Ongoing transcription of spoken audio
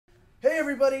Hey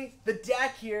everybody, the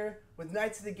Dak here with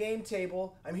Knights of the Game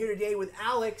Table. I'm here today with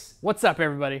Alex. What's up,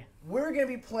 everybody? We're going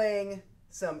to be playing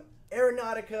some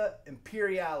Aeronautica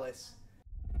Imperialis.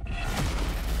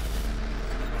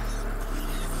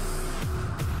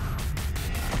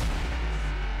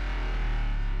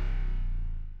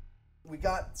 We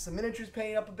got some miniatures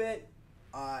painted up a bit,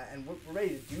 and we're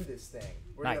ready to do this thing.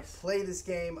 We're going to play this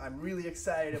game. I'm really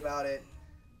excited about it.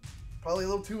 Probably a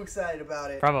little too excited about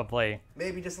it. Probably.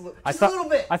 Maybe just a little, a little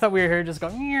bit. I thought we were here just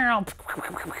going. Yeah,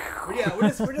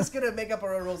 we're just gonna make up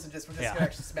our own rules and we're just gonna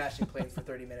actually smashing planes for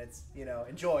 30 minutes. You know,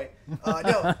 enjoy.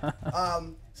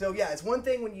 So yeah, it's one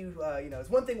thing when you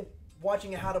it's one thing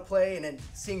watching how to play and then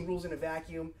seeing rules in a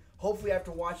vacuum. Hopefully,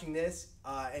 after watching this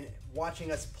and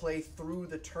watching us play through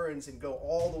the turns and go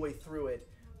all the way through it,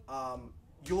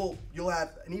 you'll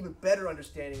have an even better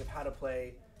understanding of how to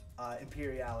play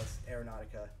Imperialis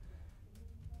Aeronautica.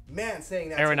 Man, saying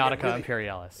that Aeronautica really,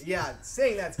 Imperialis. Yeah,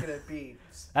 saying that's gonna be.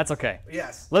 That's okay.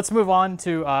 Yes. Let's move on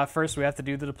to first. We have to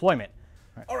do the deployment.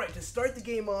 All right. To start the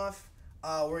game off,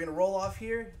 we're gonna roll off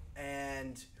here,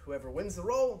 and whoever wins the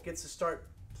roll gets to start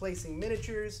placing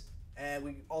miniatures, and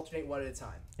we alternate one at a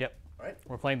time. Yep. All right.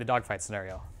 We're playing the dogfight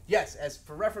scenario. Yes. As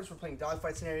for reference, we're playing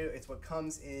dogfight scenario. It's what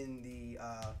comes in the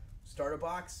starter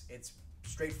box. It's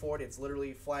straightforward. It's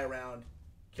literally fly around,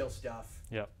 kill stuff.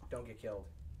 Yep. Don't get killed.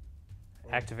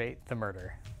 Activate the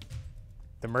murder.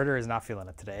 The murder is not feeling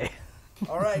it today.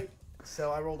 All right,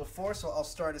 so I rolled a 4, so I'll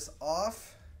start us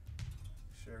off.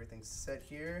 Make sure everything's set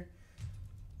here.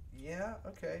 Yeah,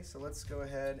 okay, so let's go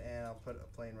ahead and I'll put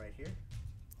a plane right here.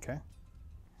 Okay.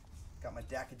 Got my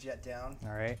Daka jet down.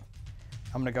 All right.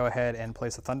 I'm going to go ahead and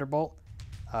place a Thunderbolt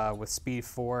with speed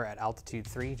 4 at altitude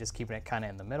 3, just keeping it kind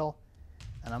of in the middle.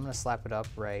 And I'm going to slap it up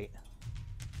right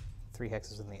 3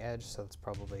 hexes in the edge, so it's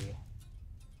probably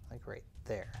like right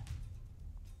there.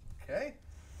 Okay.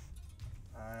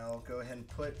 I'll go ahead and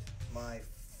put my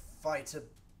fighter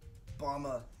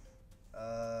bomber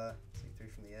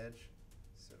C3 from the edge.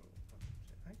 So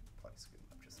I can probably scoot him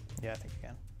up just a little. Yeah, I think you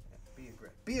can. Yeah,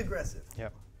 be aggressive.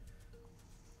 Yep.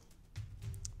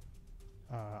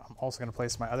 I'm also going to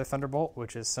place my other Thunderbolt,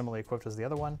 which is similarly equipped as the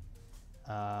other one.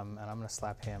 And I'm going to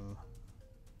slap him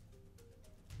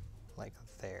like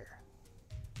there.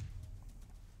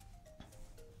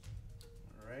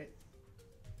 Alright.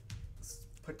 Let's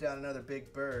put down another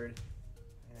big bird.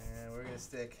 And we're going to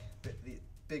stick the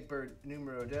big bird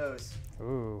numero dos.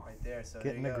 Ooh. Right there. So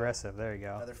getting there you aggressive. There you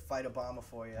go. Another fight Obama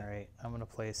for you. Alright. I'm going to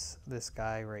place this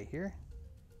guy right here,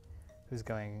 who's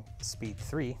going speed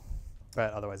 3,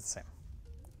 but otherwise the same.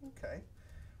 Okay.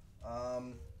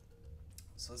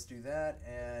 So let's do that.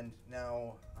 And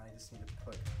now I just need to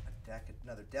put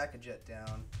another Daka jet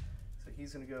down. So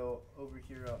he's going to go over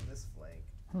here on this flank.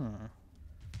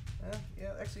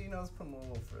 Yeah, actually, let's put him a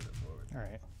little further forward. All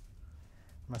right.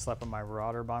 I'm going to slap on my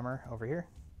Marauder Bomber over here.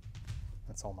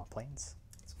 That's all my planes.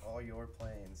 It's all your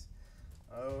planes.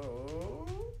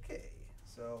 Okay.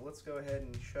 So let's go ahead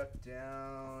and shut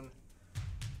down.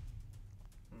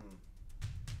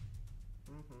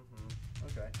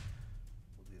 Okay.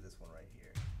 We'll do this one right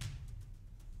here.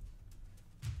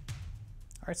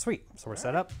 All right, sweet. So we're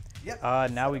set up. Yep.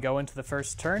 Now we go into the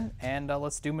first turn, and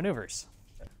let's do maneuvers.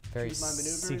 Very Choose my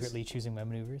maneuvers. secretly choosing my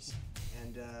maneuvers.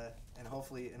 And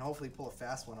hopefully pull a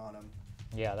fast one on him.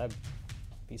 Yeah, that'd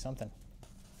be something.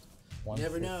 1 You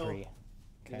never through know. 3. Okay.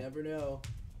 You never know.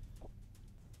 All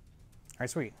right,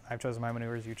 sweet. I've chosen my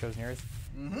maneuvers. You've chosen yours.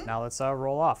 Now let's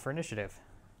roll off for initiative.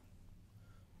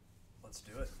 Let's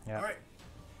do it. Yeah. All right.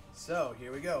 So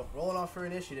here we go. Rolling off for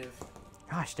initiative.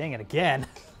 Gosh, dang it again.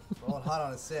 Rolling hot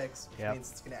on a 6, which Yep.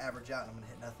 means it's going to average out and I'm going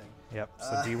to hit nothing. Yep.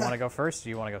 So do you want to go first or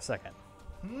do you want to go second?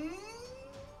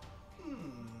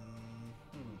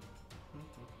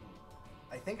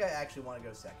 I think I actually want to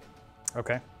go second.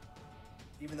 Okay.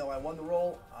 Even though I won the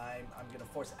roll, I'm going to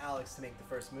force Alex to make the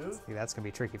first move. See, that's going to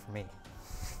be tricky for me.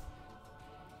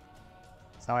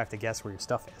 So now I have to guess where your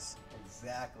stuff is.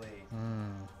 Exactly.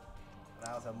 And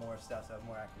I also have more stuff, so I have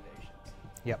more activations.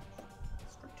 Yep.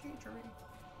 Strategery.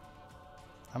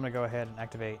 I'm going to go ahead and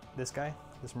activate this guy,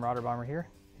 this Marauder Bomber here.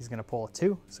 He's going to pull a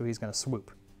 2, so he's going to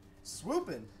swoop.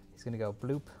 Swooping. He's going to go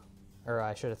bloop. Or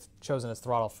I should have chosen his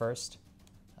throttle first.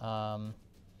 I'll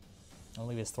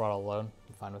leave his throttle alone.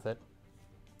 I'm fine with it.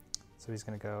 So he's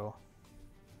going to go...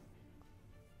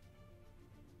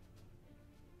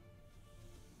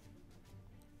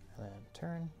 And then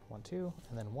turn, 1, 2,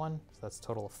 and then 1. So that's a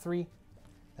total of 3.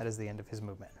 That is the end of his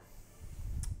movement.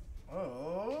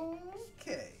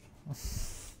 Okay.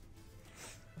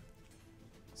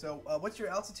 So what's your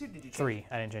altitude? Did you change? 3.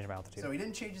 I didn't change my altitude. So he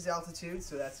didn't change his altitude,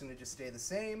 so that's going to just stay the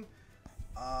same.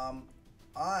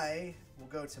 I will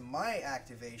go to my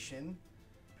activation.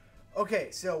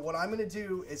 Okay, so what I'm going to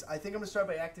do is I think I'm going to start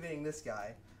by activating this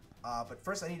guy. But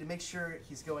first I need to make sure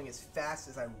he's going as fast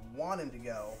as I want him to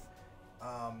go.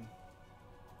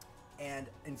 And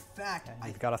in fact...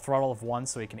 You've got a throttle of 1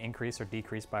 so he can increase or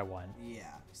decrease by 1. Yeah.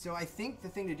 So I think the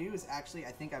thing to do is actually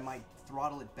I think I might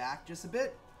throttle it back just a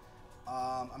bit.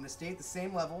 I'm going to stay at the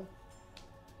same level.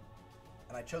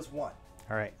 And I chose 1.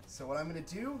 All right. So what I'm going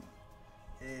to do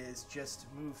is just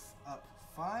move up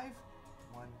 5.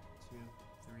 1, 2,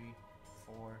 3,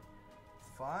 4,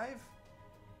 5.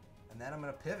 And then I'm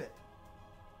going to pivot.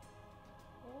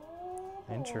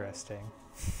 Interesting.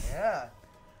 Yeah.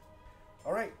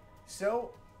 All right.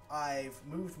 So I've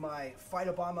moved my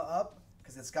fighter bomber up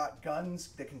because it's got guns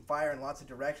that can fire in lots of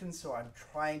directions. So I'm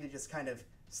trying to just kind of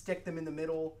stick them in the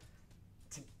middle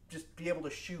to just be able to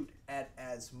shoot at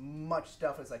as much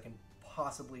stuff as I can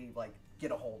possibly like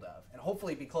get a hold of, and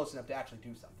hopefully be close enough to actually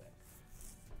do something.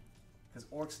 Because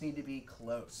orcs need to be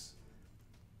close.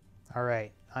 All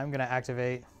right. I'm gonna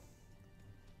activate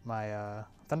my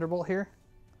Thunderbolt here.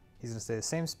 He's gonna stay the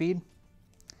same speed.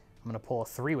 I'm gonna pull a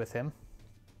 3 with him.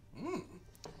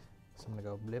 So I'm gonna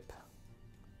go blip.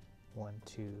 1,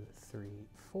 2, 3,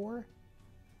 4.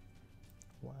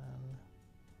 1,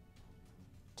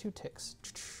 2 ticks.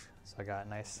 So I got a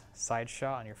nice side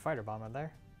shot on your fighter bomber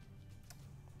there.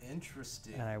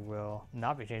 Interesting. And I will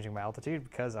not be changing my altitude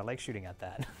because I like shooting at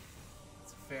that.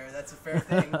 That's a fair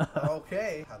thing.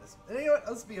 Okay. You know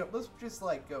what? Let's just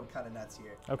like go kind of nuts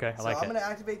here. Okay, I like it. So I'm gonna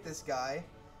activate this guy.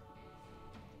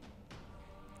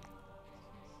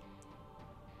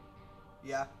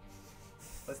 Yeah.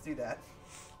 Let's do that.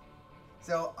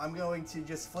 So I'm going to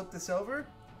just flip this over.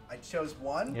 I chose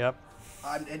 1. Yep.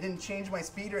 I didn't change my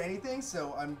speed or anything,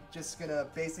 so I'm just gonna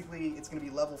basically, it's gonna be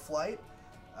level flight.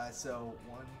 So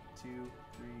 1, 2,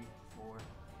 3, 4,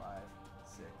 5,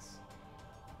 6,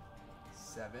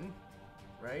 7,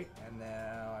 right? And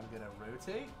now I'm gonna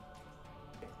rotate.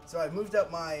 So I moved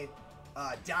up my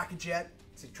DACA jet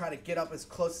to try to get up as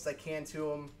close as I can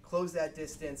to him, close that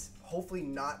distance, hopefully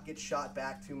not get shot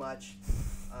back too much.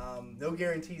 No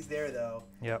guarantees there though.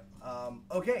 Yep.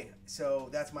 Okay, so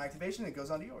that's my activation. It goes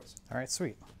on to yours. All right,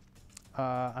 sweet.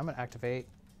 I'm gonna activate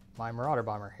my Marauder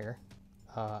bomber here.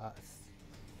 What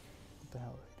the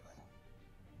hell is he doing?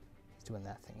 He's doing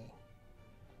that thingy.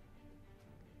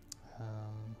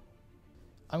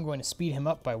 I'm going to speed him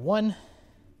up by 1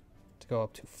 to go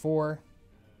up to 4.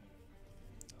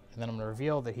 And then I'm going to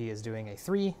reveal that he is doing a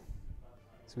 3.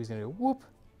 So he's going to do whoop.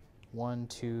 1,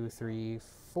 2, 3,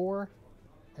 4.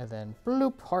 And then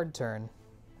bloop, hard turn.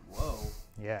 Whoa.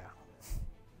 Yeah.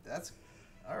 That's,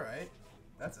 all right.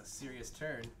 That's a serious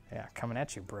turn. Yeah, coming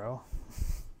at you, bro.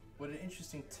 What an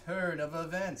interesting turn of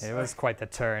events. It was quite the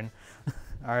turn.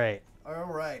 All right. All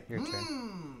right. Your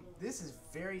turn. This is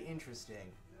very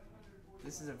interesting.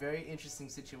 This is a very interesting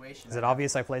situation. Is it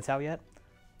obvious I play Tau yet?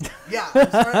 Yeah, I'm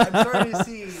starting to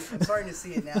see. I'm starting to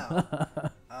see it now.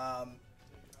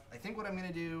 I think what I'm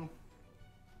gonna do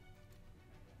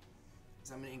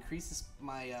is I'm gonna increase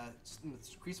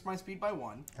increase my speed by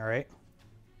 1. All right.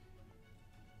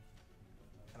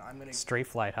 And I'm gonna straight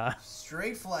flight, huh?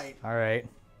 Straight flight. All right.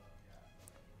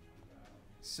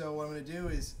 So what I'm gonna do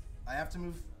is I have to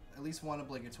move at least 1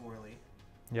 obligatorily.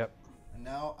 Yep. And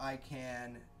now I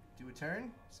can do a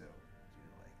turn. So do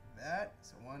like that.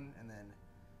 So 1 and then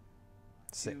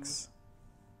 6,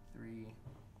 2, 3,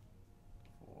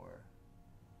 4,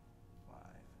 5,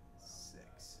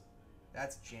 6.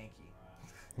 That's janky.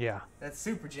 Yeah. That's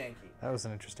super janky. That was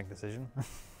an interesting decision.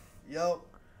 Yep.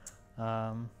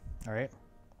 All right.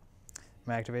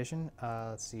 My activation.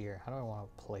 Let's see here. How do I want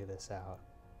to play this out?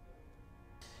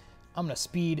 I'm going to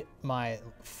speed my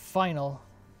final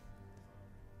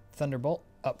Thunderbolt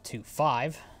up to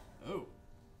 5. Oh.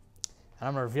 And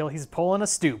I'm going to reveal he's pulling a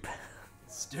stoop.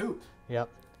 Stoop. Yep.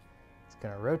 It's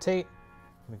going to rotate.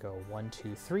 I'm going to go 1,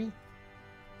 2, 3.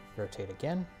 Rotate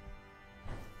again.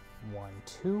 1,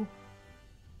 2.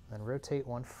 Then rotate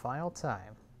 1 final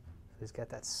time. He's got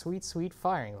that sweet, sweet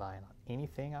firing line on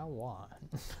anything I want.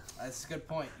 That's a good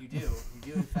point. You do. You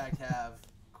do in fact have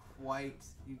quite.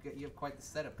 You have quite the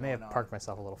setup. I may have parked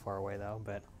myself a little far away though,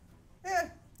 but. Yeah.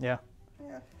 Yeah.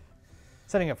 Yeah.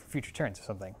 Setting up for future turns or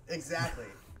something. Exactly.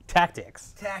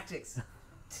 Tactics. Tactics.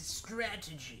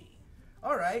 Strategy.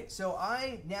 All right. So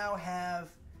I now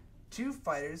have 2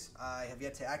 fighters I have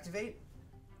yet to activate.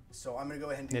 So I'm going to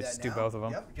go ahead and do that now. Just do both of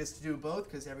them? Yep, just do both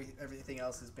because everything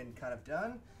else has been kind of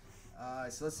done.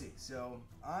 So let's see. So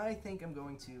I think I'm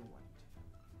going to... 1, 2,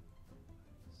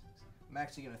 6. I'm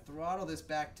actually going to throttle this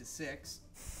back to 6.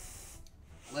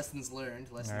 Lessons learned.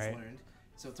 Lessons learned.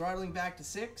 So throttling back to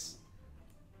 6.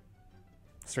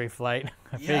 Straight flight.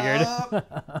 I Yup. figured.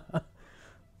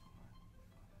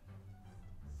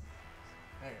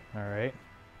 There. All right.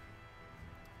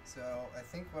 So I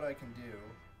think what I can do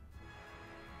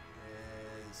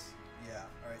is, yeah.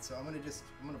 All right. So I'm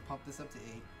gonna pump this up to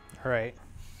 8. All right.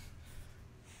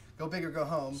 Go big or go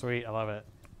home. Sweet. I love it.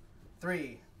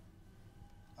 3.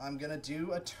 I'm gonna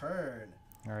do a turn.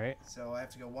 All right. So I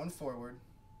have to go 1 forward.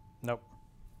 Nope.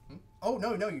 Oh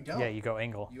no, you don't. Yeah, you go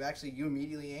angle. You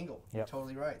immediately angle. Yep. You're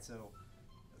totally right. So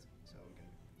we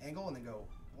can angle and then go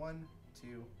 1,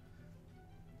 2,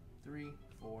 3,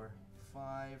 4,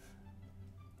 5,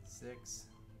 6,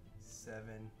 7,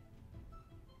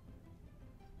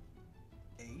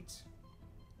 8.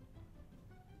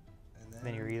 And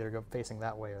Then you're either go facing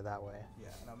that way or that way. Yeah,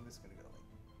 and I'm just gonna go like.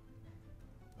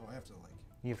 Oh, I have to like.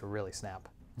 You have to really snap.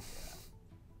 Yeah.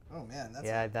 Oh man, that's.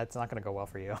 Yeah, that's not gonna go well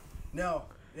for you. No.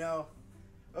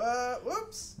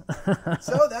 Whoops.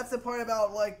 So that's the part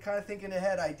about like kind of thinking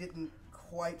ahead. I didn't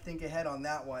quite think ahead on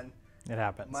that one. It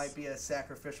happens. Might be a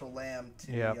sacrificial lamb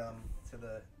to Yep.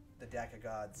 the deck of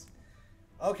gods.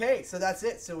 Okay, so that's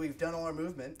it. So we've done all our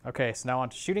movement. Okay, so now on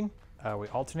to shooting. We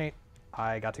alternate.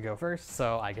 I got to go first,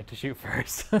 so I get to shoot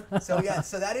first. So yeah,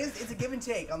 so it's a give and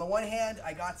take. On the one hand,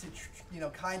 I got to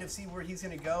kind of see where he's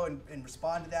going to go and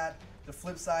respond to that. The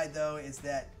flip side though is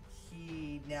that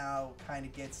he now kind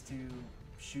of gets to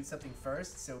shoot something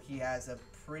first, so he has a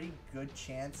pretty good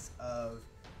chance of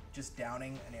just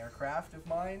downing an aircraft of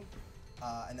mine,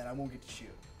 and then I won't get to shoot.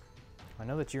 I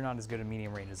know that you're not as good at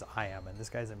medium range as I am, and this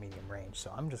guy's at medium range,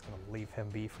 so I'm just going to leave him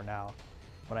be for now.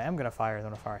 What I am going to fire is I'm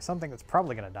going to fire something that's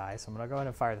probably going to die, so I'm going to go ahead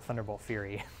and fire the Thunderbolt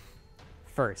Fury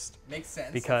first. Makes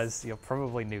sense. Because you'll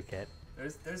probably nuke it.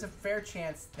 There's a fair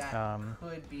chance that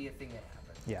could be a thing that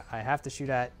happens. Yeah, I have to shoot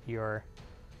at your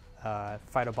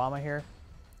Fight Obama here.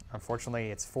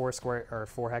 Unfortunately, it's 4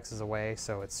 hexes away,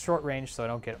 so it's short range, so I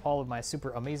don't get all of my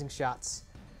super amazing shots.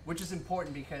 Which is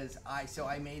important because I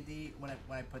made when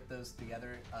I put those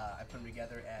together, I put them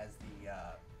together as the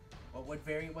what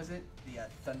variant was it? The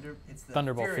It's the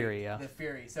Thunderbolt Fury, yeah. The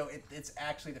Fury. So it's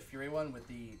actually the Fury one with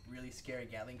the really scary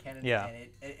Gatling cannon. Yeah. And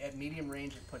at medium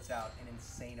range, it puts out an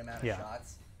insane amount of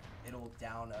shots. It'll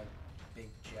down a big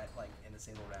jet like in a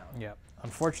single round. Yeah.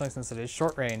 Unfortunately, since it is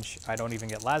short range, I don't even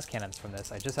get las cannons from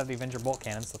this. I just have the Avenger bolt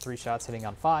cannons, so 3 shots hitting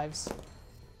on 5s.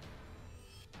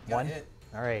 Got 1. hit.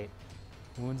 All right.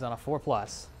 Wounds on a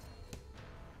 4+.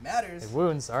 Matters. It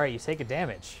wounds. All right, you take a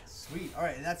damage. Sweet. All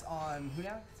right, and that's on who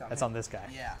now? That's him. on this guy.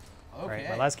 Yeah. Okay. All right,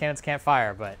 my las cannons can't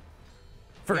fire, but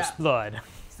first blood.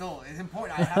 Still, it's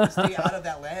important. I have to stay out of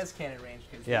that las cannon range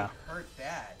because they hurt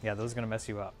bad. Yeah, those are gonna mess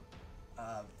you up.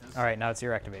 All right, now it's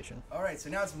your activation. All right, so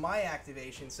now it's my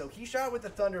activation. So he shot with the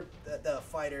the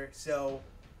fighter. So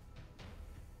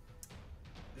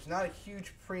there's not a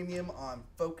huge premium on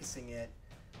focusing it.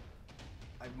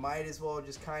 I might as well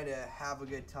just kind of have a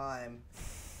good time.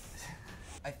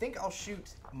 I think I'll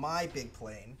shoot my big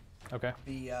plane. Okay.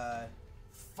 The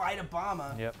Fight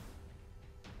Obama. Yep.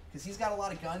 Because he's got a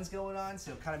lot of guns going on,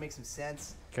 so it kind of makes some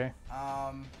sense. Okay.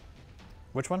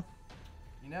 Which one?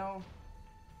 You know,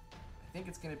 I think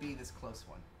it's going to be this close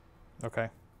one. Okay.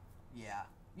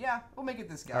 Yeah, we'll make it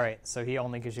this guy. All right, so he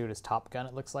only can shoot his top gun,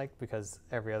 it looks like, because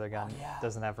every other gun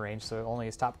doesn't have range, so only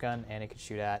his top gun, and it can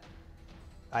shoot at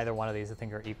either one of these, I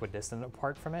think, are equidistant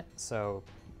apart from it, so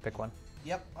pick one.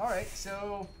 Yep, all right,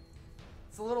 so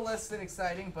it's a little less than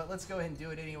exciting, but let's go ahead and do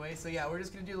it anyway. So yeah, we're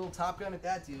just going to do a little top gun at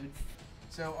that dude.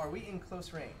 So are we in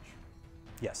close range?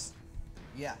 Yes.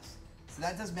 Yes. So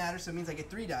that does matter, so it means I get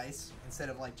 3 dice instead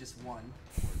of like just 1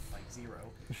 or like 0.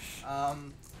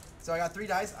 So I got 3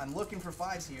 dice. I'm looking for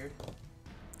 5s here.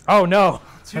 Oh no,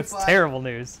 2 that's 5. terrible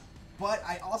news. But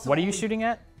I also What are you shooting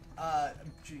at? I'm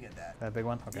shooting at that. That big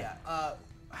one? Okay. Yeah.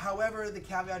 However, the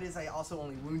caveat is I also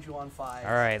only wound you on 5.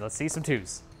 All right, let's see some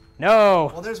 2s.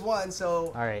 No! Well, there's 1,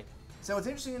 so... All right. So it's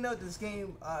interesting to note that this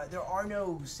game, there are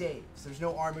no saves. There's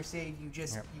no armor save. You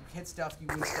just, you hit stuff, you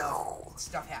wound stuff,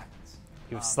 stuff happens.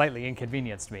 You have slightly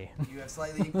inconvenienced me. You have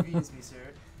slightly inconvenienced me, sir.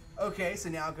 Okay, so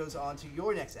now it goes on to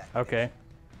your next activation. Okay.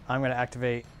 I'm going to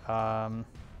activate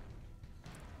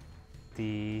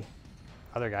the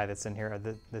other guy that's in here,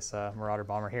 this Marauder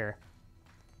Bomber here.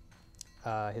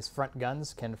 His front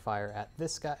guns can fire at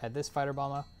this guy, at this fighter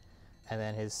bomber, and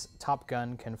then his top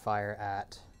gun can fire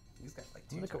at. He's got like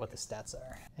 2 Look at what the stats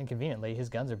are. Inconveniently, his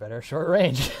guns are better at short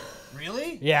range.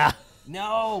 Really? Yeah.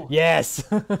 No. Yes.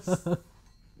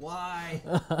 Why?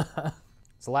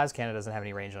 So las cannon doesn't have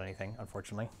any range on anything,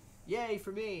 unfortunately. Yay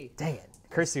for me. Dang it.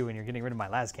 Curse you when you're getting rid of my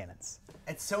las cannons.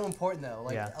 It's so important though.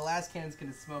 Like a las cannon's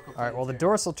gonna smoke a All right. Well, the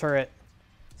dorsal turret,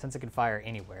 since it can fire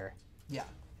anywhere. Yeah,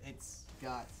 it's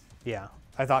got. Yeah.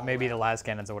 I thought maybe the las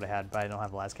cannons I would have had, but I don't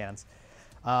have the las cannons.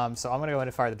 So I'm going to go ahead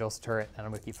and fire the Bills turret, and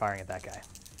I'm going to keep firing at that guy.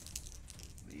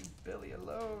 Leave Billy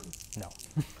alone. No.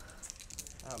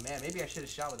 Oh, man, maybe I should have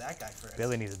shot with that guy first.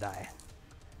 Billy needs to die.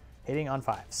 Hitting on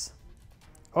 5s.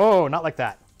 Oh, not like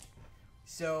that.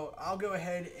 So I'll go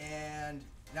ahead and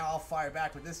now I'll fire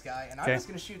back with this guy, and I'm just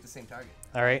going to shoot the same target.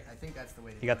 All right. I think that's the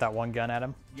way to do it. You got that one gun at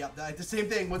him? Yep, the same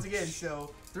thing once again.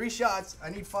 So 3 shots. I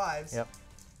need 5s. Yep.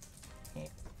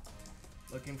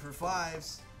 Looking for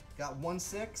 5s. Got 1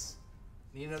 6.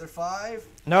 Need another 5.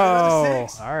 No. Another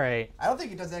 6. All right. I don't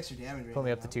think it does extra damage. Put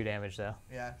me up to 2 damage though.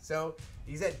 Yeah. So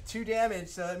he's at 2 damage.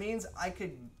 So that means I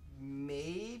could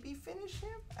maybe finish him.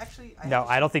 Actually, No,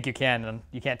 I don't think you can.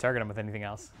 You can't target him with anything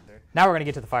else. Now we're gonna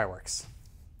get to the fireworks.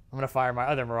 I'm gonna fire my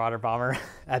other Marauder bomber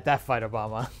at that fighter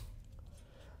bomber,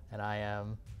 and I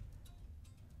am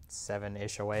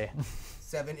 7-ish away.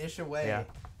 7-ish away. Yeah.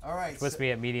 All right. Supposed to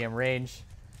be at medium range.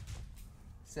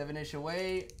 7-ish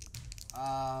away. So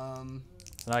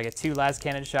now I get 2 las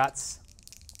cannon shots.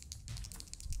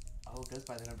 Oh, it goes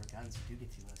by the number of guns. You do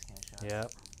get 2 las cannon shots.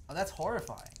 Yep. Oh, that's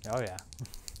horrifying. Oh yeah.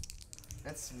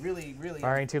 That's really, really.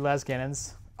 Firing 2 las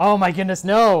cannons. Oh my goodness,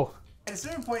 no. At a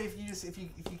certain point, if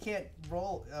you can't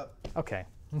roll, Okay.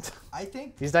 I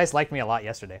think These dice liked me a lot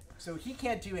yesterday. so. He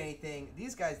can't do anything.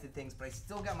 These guys did things, but I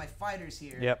still got my fighters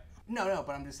here. Yep. No,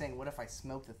 but I'm just saying, what if I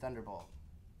smoke the Thunderbolt?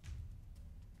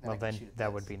 Well, then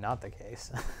that would be not the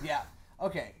case. Yeah.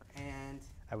 Okay. And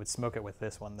I would smoke it with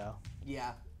this one though.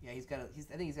 yeah, I think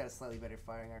he's got a slightly better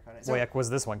firing arc on it. Well, yeah, because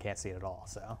this one can't see it at all.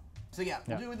 So. So yeah,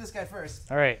 we'll do it with this guy first.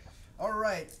 All right. All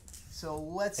right. So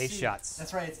let's 8 see. shots.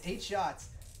 That's right. It's 8 shots.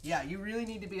 Yeah, you really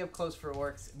need to be up close for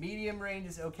orcs. Medium range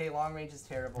is okay. Long range is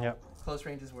terrible. Yep. Close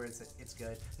range is where it's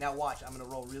good. Now watch. I'm gonna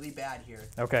roll really bad here.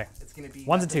 Okay. It's gonna be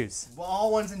 1s and 2s. Well,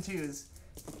 all 1s and 2s.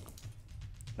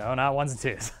 No, not 1s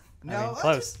and 2s. No, I mean,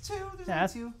 close. just 2. There's Yeah,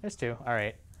 only 2. there's 2. All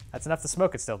right. That's enough to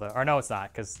smoke it still, though. Or no, it's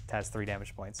not, because it has 3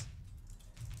 damage points.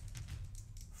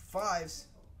 5s.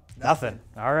 Nothing.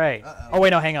 All right. Uh-oh. Oh, wait,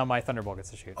 no, hang on. My Thunderbolt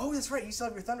gets to shoot. Oh, that's right. You still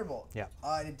have your Thunderbolt. Yeah.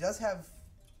 And it does have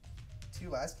 2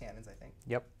 las cannons, I think.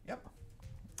 Yep. Yep.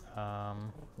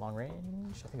 Long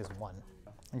range, I think it's 1.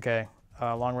 Okay.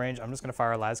 Long range, I'm just going to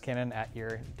fire a las cannon at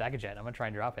your dagger jet. I'm going to try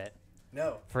and drop it.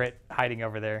 No. For it hiding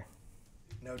over there.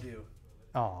 No do.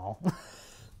 Oh.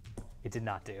 It did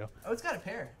not do. Oh, it's got a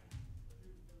pair.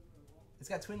 It's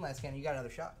got twin las cannon. You got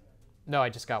another shot. No, I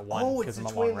just got 1. Oh, it's I'm the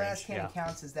a long twin range. las cannon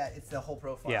counts as that. It's the whole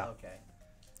profile. Yeah. Okay.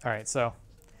 All right, so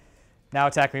now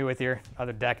attack me with your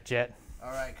other deck jet. All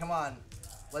right, come on.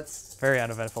 Let's. Very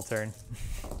uneventful turn.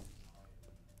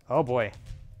 Oh boy.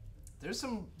 There's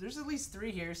at least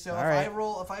 3 here. So All if right.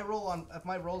 if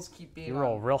my rolls keep being You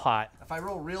roll real hot. if I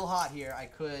roll real hot here, I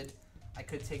could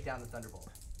take down the Thunderbolt.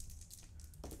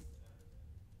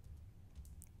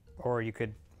 Or you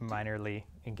could minorly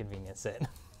inconvenience it.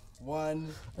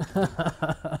 1.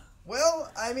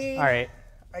 Well, I mean. All right.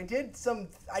 I did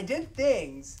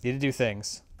things. You did do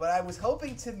things. But I was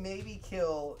hoping to maybe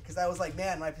kill, because I was like,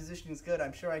 man, my position is good.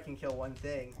 I'm sure I can kill 1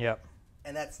 thing. Yep.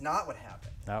 And that's not what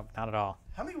happened. Nope, not at all.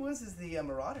 How many wounds does the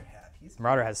Marauder have?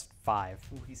 Marauder has 5.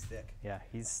 Ooh, he's thick. Yeah,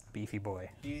 he's a beefy boy.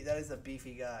 That is a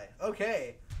beefy guy.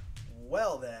 Okay.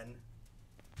 Well then.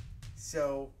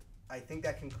 So I think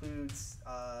that concludes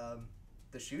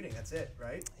the shooting. That's it,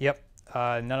 right? Yep.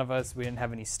 None of us, we didn't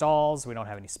have any stalls. We don't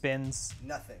have any spins.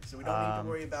 Nothing. So we don't need to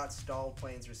worry about stall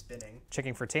planes or spinning.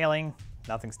 Checking for tailing.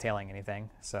 Nothing's tailing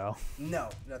anything, so. No,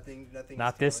 nothing.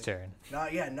 Not this turn.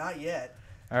 Not yet. Not yet.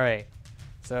 All right.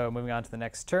 So moving on to the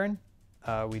next turn,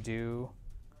 we do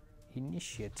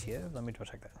initiative. Let me double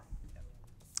check that.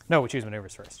 No, we choose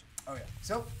maneuvers first. Oh yeah.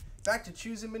 So back to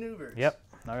choosing maneuvers. Yep.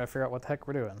 Now I gotta figure out what the heck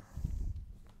we're doing.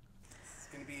 It's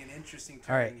gonna be an interesting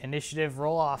turn. All right, initiative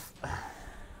roll off.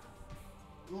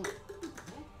 Ooh.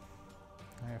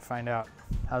 I'm gonna find out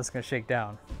how this is gonna shake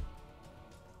down.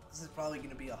 This is probably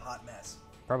gonna be a hot mess.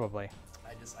 Probably.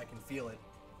 I can feel it.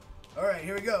 All right,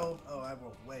 here we go. Oh, I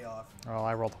rolled way off. Well,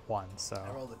 I rolled a 1, so. I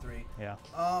rolled a 3. Yeah.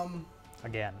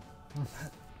 Again.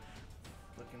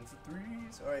 Looking for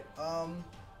 3s. All right.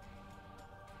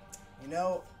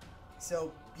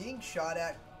 So being shot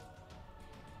at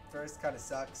first kind of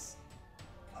sucks.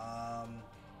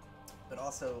 But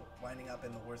also winding up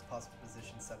in the worst possible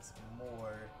position sucks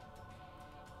more.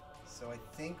 So I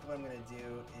think what I'm gonna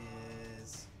do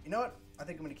is, you know what? I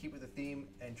think I'm gonna keep with the theme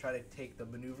and try to take the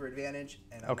maneuver advantage,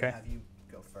 and I'm gonna have you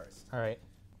go first. All right.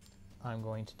 I'm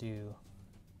going to do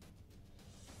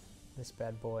this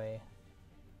bad boy.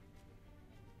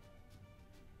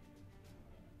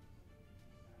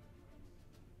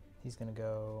 He's gonna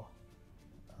go.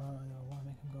 I want to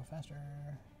make him go faster.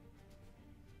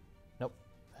 Nope.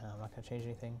 I'm not going to change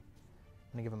anything.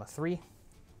 I'm going to give him a 3.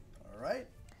 All right.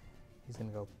 He's going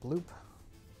to go bloop.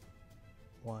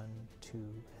 1, 2,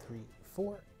 3,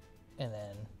 4. And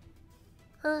then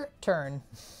turn.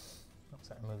 Oh,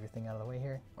 sorry, move your thing out of the way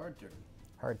here. Hard turn.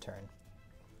 Hard turn.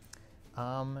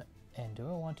 And do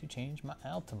I want to change my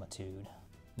altitude?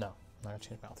 No, I'm not going to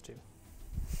change my altitude.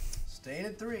 Staying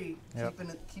at 3, Yep.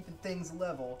 keeping things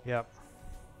level. Yep.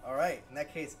 All right. In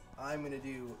that case, I'm gonna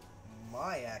do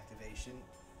my activation.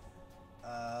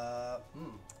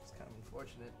 It's kind of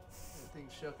unfortunate that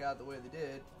things shook out the way they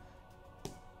did.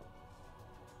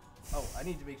 Oh, I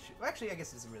need to make sure. Well, actually, I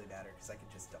guess it doesn't really matter because I can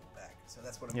just double back. So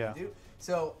that's what I'm gonna do.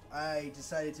 So I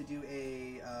decided to do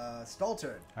a stall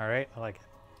turn. All right, I like it.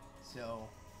 So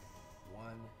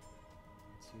 1,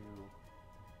 2,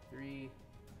 3.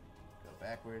 Go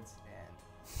backwards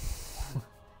and.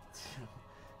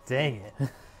 Dang it.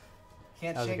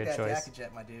 Can't That was a shake good that choice.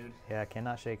 Dakajet, my dude. Yeah, I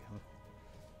cannot shake him.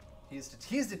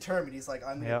 He's determined. He's like,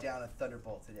 I'm going to Yep. down a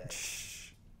Thunderbolt today.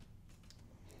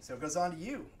 So it goes on to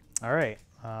you. All right.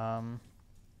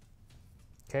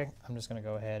 Okay, I'm just going to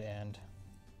go ahead and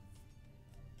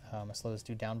slow this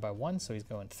dude down by 1, so he's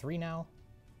going 3 now.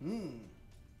 I'm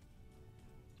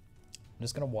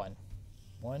just going to 1.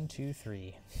 1, 2,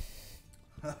 3.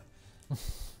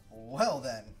 Well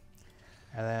then.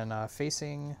 And then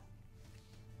facing...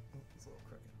 It's a little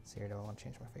crooked. See here, do I want to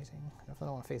change my facing? I definitely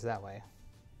don't want to face that way.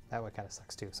 That way kind of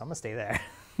sucks too, so I'm going to stay there.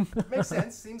 Makes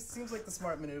sense. Seems like the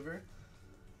smart maneuver.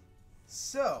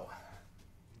 So,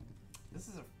 this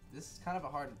is kind of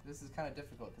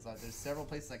difficult because there's several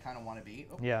places I kind of want to be.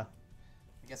 Oh, Yeah.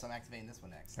 I guess I'm activating this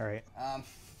one next. All right.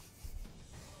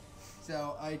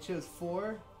 So I chose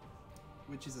 4,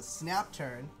 which is a snap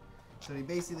turn. So he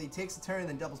basically takes a turn and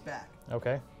then doubles back.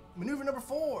 Okay. Maneuver number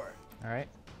 4. All right.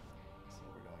 So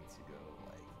we're going to go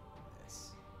like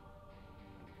this.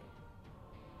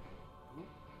 Oop. 1,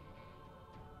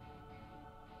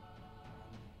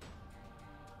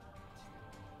 2,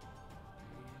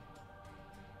 3,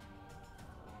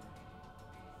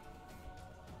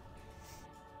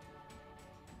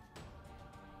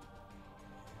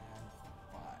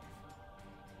 4,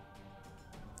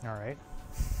 and 5. All right.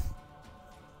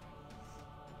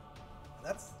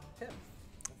 That's Tim.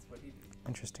 That's what he did.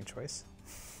 Interesting choice.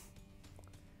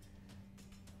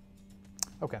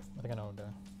 Okay, I think I know what I'm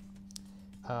doing.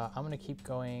 I'm going to keep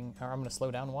going, or I'm going to slow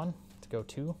down 1 to go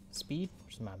 2 speed,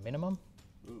 which is my minimum.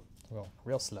 Ooh. I'm going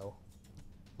real slow.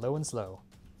 Low and slow.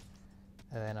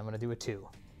 And then I'm going to do a 2.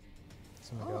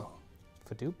 So I'm going to go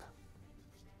Fadoop.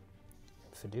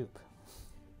 Fadoop.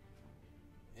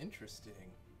 Interesting.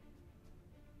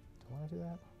 Do I want to do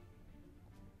that?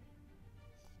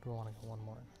 Do I want to go 1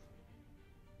 more?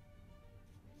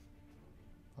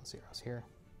 Let's see, I was here.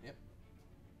 Yep.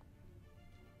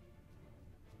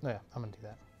 Oh yeah, I'm going to do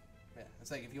that. Yeah, it's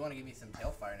like if you want to give me some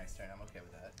Tailfire next turn, I'm okay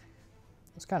with that.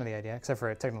 That's kind of the idea, except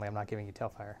for technically I'm not giving you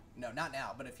Tailfire. No, not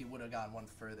now, but if you would have gone one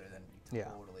further, then Yeah.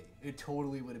 it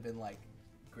totally would have been like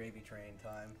gravy train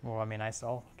time. Well, I mean, I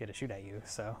still get to shoot at you,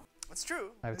 so. That's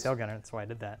true. I have a tail gunner, that's why I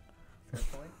did that. Fair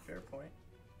point, fair point.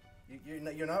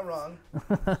 You're not wrong.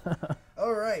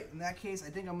 All right, in that case,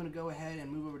 I think I'm going to go ahead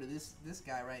and move over to this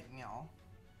guy right now.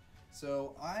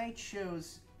 So I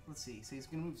chose, let's see, so he's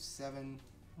going to move 7.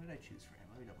 What did I choose for him?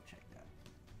 Let me double check that.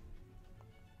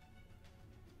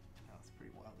 Oh, it's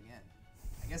pretty wild again.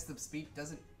 I guess the speed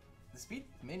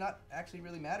may not actually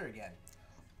really matter again.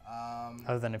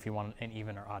 Other than if you want an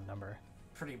even or odd number.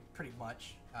 Pretty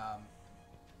much. I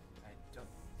don't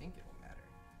think it will matter.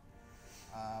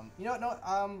 You know what? No.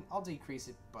 I'll decrease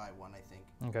it by 1. I think.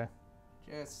 Okay.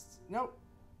 No.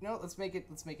 Let's make it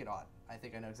odd. I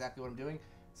think I know exactly what I'm doing.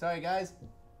 Sorry, guys.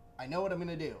 I know what I'm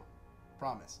gonna do.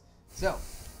 Promise. So,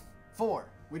 4,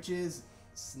 which is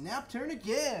snap turn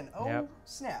again. Oh, yep.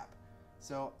 Snap.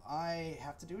 So I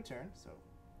have to do a turn. So I'm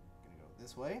gonna go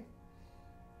this way,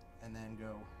 and then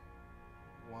go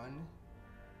 1,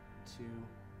 2,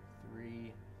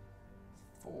 3,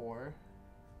 4,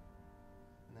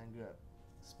 and then go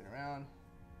spin around.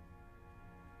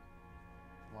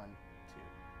 1, 2,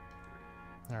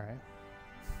 3. All right.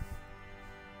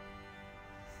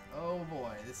 Oh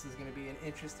boy, this is going to be an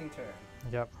interesting turn.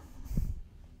 Yep.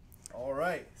 All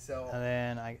right, so. And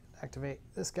then I activate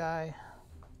this guy,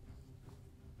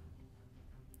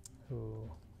 who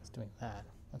is doing that.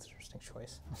 That's an interesting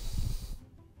choice.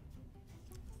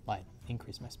 Might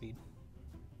increase my speed.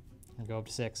 And go up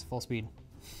to 6, full speed.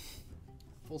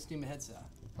 Full steam ahead, sir.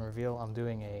 Reveal, I'm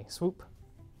doing a swoop.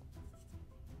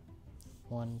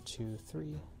 1, 2,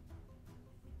 3,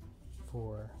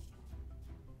 4,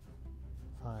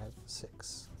 5,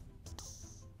 6.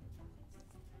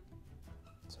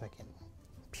 So I can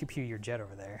pew pew your jet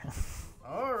over there.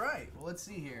 All right. Well, let's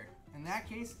see here. In that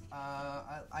case,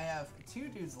 I have 2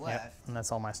 dudes left. Yep, and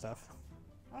that's all my stuff.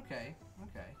 Okay.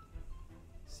 Okay.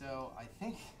 So I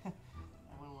think I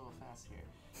went a little fast here.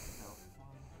 So 1,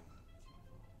 2,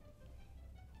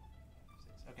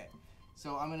 4, 6. Okay.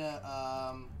 So I'm gonna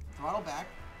throttle back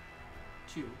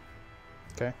 2.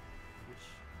 Okay. Which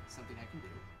is something I can do.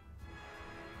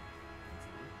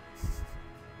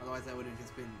 Otherwise, I would have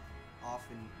just been off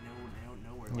and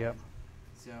nowhere. Yep.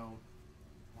 So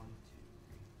 1, 2,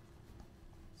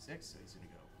 3, 6. So he's gonna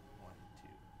go 1,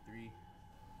 2, 3.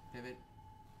 Pivot.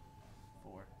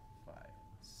 4, 5,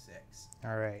 6.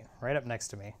 All right, right up next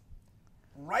to me.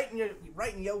 Right in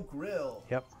your grill.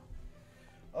 Yep.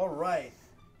 All right.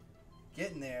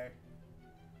 Getting there.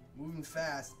 Moving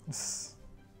fast.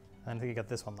 I think you got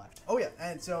this one left. Oh yeah,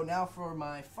 and so now for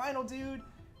my final dude,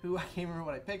 who I can't remember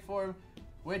what I picked for him,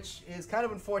 which is kind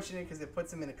of unfortunate because it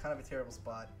puts him in a kind of a terrible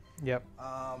spot. Yep.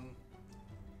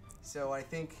 So I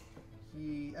think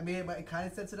it kind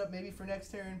of sets it up maybe for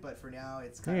next turn, but for now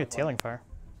it's You kind need of a tailing fire.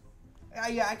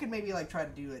 yeah, I could maybe like try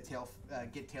to do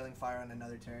get tailing fire on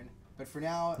another turn, but for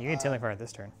now You need tailing fire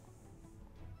this turn.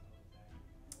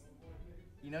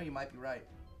 You know, you might be right.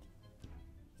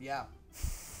 Yeah.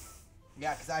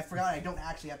 Yeah, because I forgot I don't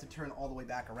actually have to turn all the way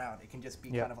back around. It can just be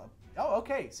kind of a... Oh,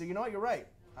 okay. So you know what? You're right.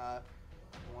 1...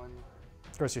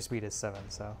 Of course, your speed is 7,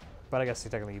 so... But I guess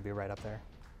technically you'd be right up there.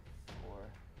 4...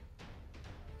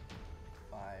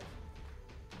 5...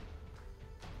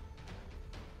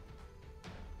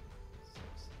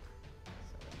 6...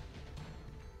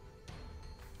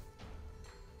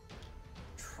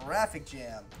 7... Traffic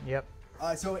jam. Yep.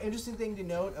 So an interesting thing to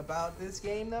note about this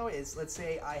game, though, is let's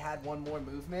say I had one more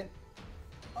movement,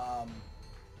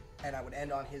 and I would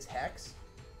end on his hex.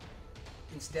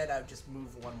 Instead, I would just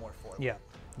move one more forward. Yeah,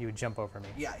 you would jump over me.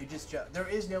 Yeah, you just jump. There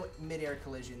is no mid-air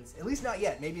collisions, at least not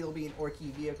yet. Maybe there'll be an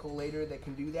Orky vehicle later that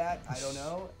can do that. I don't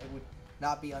know. It would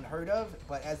not be unheard of,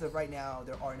 but as of right now,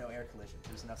 there are no air collisions.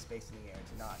 There's enough space in the air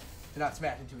to not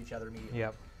smash into each other immediately.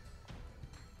 Yep.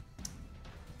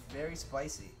 Very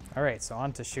spicy. All right, so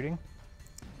on to shooting.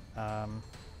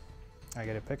 I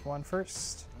get to pick one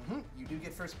first. You do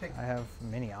get first pick. I have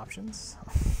many options.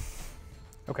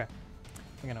 Okay,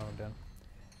 I think I know what I'm doing.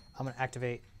 I'm gonna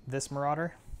activate this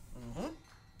Marauder.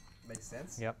 Makes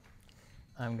sense. Yep.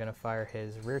 I'm gonna fire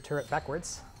his rear turret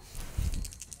backwards.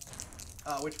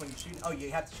 Which one you shoot? Oh,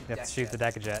 you have to shoot the You have to shoot the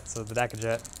Dakajet. So the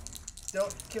Dakajet.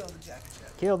 Don't kill the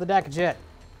Dakajet. Kill the Dakajet.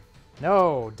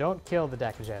 No, don't kill the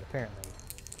Dakajet, apparently.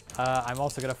 I'm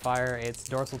also gonna fire its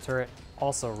dorsal turret,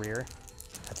 also rear,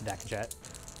 at the Dakajet.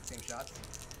 Same shots?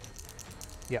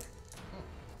 Yep.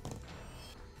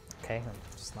 Okay, I'm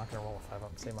just not gonna roll a 5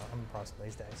 up. Same, I'm impressed with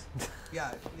these dice.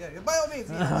 Yeah, by all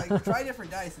means, like, try different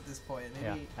dice at this point.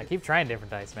 Maybe Yeah, I keep trying different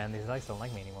dice, man. These dice don't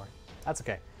like me anymore. That's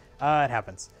okay. It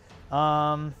happens.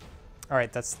 All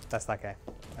right, that's that guy.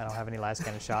 I don't have any last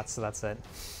cannon shots, so that's it.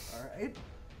 All right.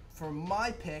 For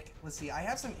my pick, let's see. I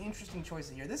have some interesting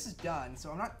choices here. This is done,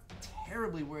 so I'm not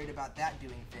terribly worried about that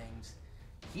doing things.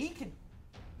 He could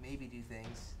maybe do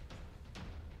things.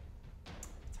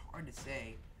 It's hard to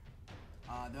say.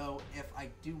 Though, if I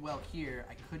do well here,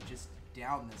 I could just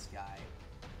down this guy,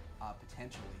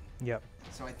 potentially. Yep.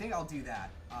 So I think I'll do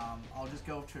that. I'll just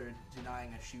go to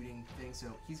denying a shooting thing. So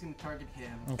he's going to target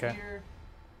him here.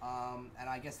 And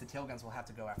I guess the tail guns will have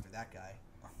to go after that guy.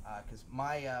 Because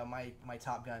my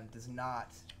top gun does not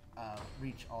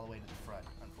reach all the way to the front,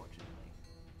 unfortunately.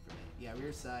 For me. Yeah,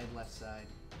 rear side, left side,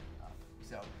 up.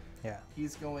 So yeah,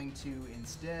 he's going to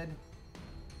instead.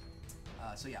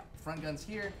 So yeah, front gun's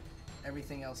here.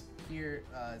 Everything else here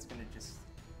is going to just.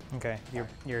 Okay,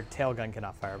 your tail gun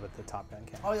cannot fire, but the top gun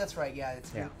can. Oh, that's right. Yeah,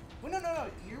 it's yeah. Well, no.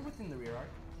 You're within the rear arc.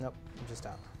 Nope, I'm just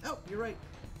out. Oh, you're right.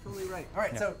 Totally right. All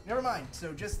right, so never mind.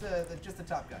 So just the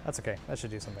top gun. That's okay. That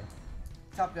should do something.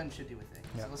 Top gun should do a thing.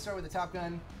 Yep. So let's start with the top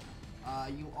gun.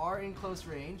 You are in close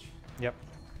range. Yep.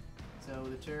 So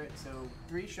the turret. So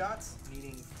 3 shots,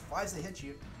 needing 5s to hit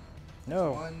you.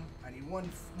 No. One. I need one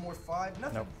more 5.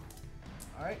 Nothing. Nope.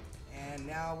 All right. And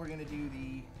now we're gonna do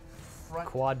the front.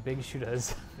 Quad big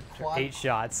shooters. Quad. 8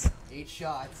 shots. 8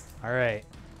 shots. All right.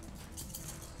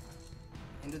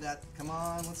 Into that. Come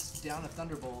on. Let's down a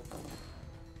thunderbolt.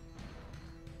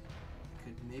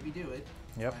 Could maybe do it.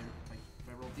 Yep. If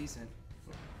I roll decent.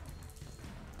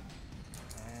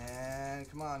 And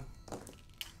come on.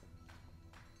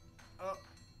 Oh.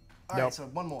 All right, so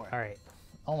one more. All right.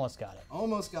 Almost got it.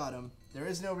 Almost got him. There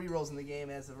is no rerolls in the game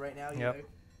as of right now either. Yep.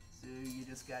 So you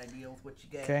just got to deal with what you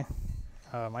get. Okay.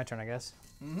 My turn, I guess.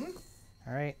 Mm-hmm.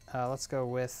 All right. Let's go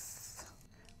with...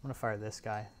 I'm going to fire this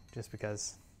guy just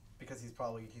because Because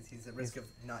he's at risk of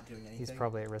not doing anything. He's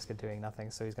probably at risk of doing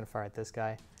nothing, so he's going to fire at this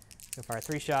guy. He's going to fire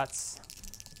 3 shots.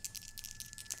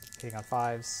 Hitting on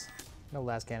 5s. No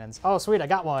las cannons. Oh, sweet, I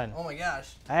got one. Oh my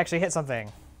gosh. I actually hit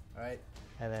something. All right.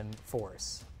 And then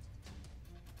 4s.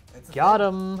 It's Got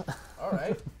him. All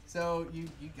right. So you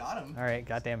got him. All right,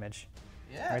 got damage.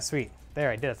 Yeah. All right, sweet.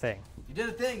 There, I did a thing. You did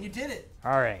a thing. You did it.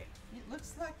 All right. It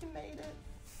looks like you made it.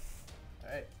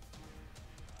 All right.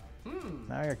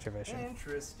 Now your activation.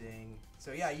 Interesting.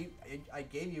 So yeah, I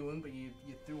gave you one, but you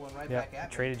threw one right Yep, back at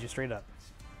me. traded you straight up.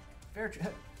 Fair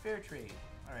trade.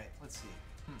 All right, let's see.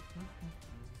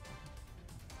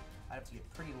 I'd have to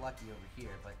get pretty lucky over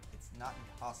here, but it's not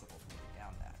impossible for me to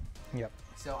down that. Yep.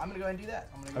 So I'm gonna go ahead and do that.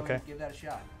 I'm gonna go ahead and give that a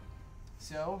shot.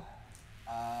 So,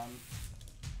 all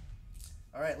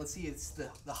right, let's see. It's the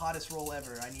hottest roll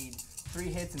ever. I need 3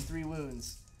 hits and 3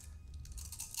 wounds.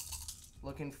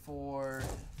 Looking for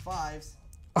 5s.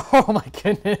 Oh my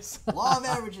goodness. Law of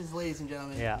averages, ladies and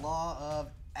gentlemen. Yeah. Law of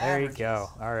There averages. you go.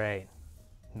 All right.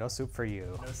 No soup for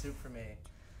you. No soup for me.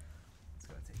 Let's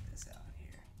go take this out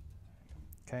here.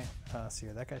 Okay. So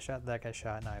you're that guy shot,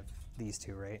 and I have these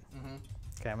 2, right? Mm-hmm.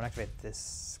 Okay, I'm gonna activate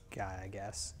this guy, I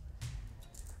guess.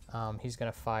 He's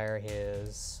gonna fire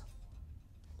his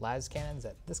las cannons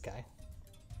at this guy.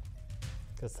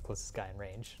 That's the closest guy in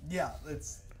range. Yeah,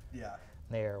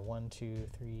 They are 1, 2,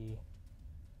 3,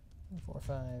 4,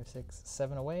 5, 6,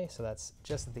 7 away. So that's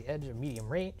just at the edge of medium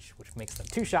range, which makes them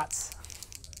 2 shots.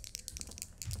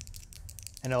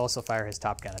 And he'll also fire his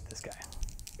top gun at this guy.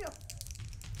 Yeah.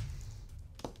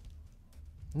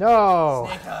 No!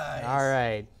 Snake eyes. All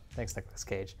right. Thanks, Nicolas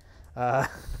Cage.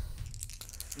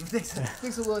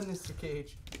 Thanks a lot, Mr.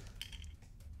 Cage.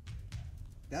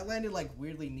 That landed like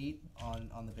weirdly neat on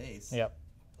the base. Yep.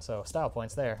 So style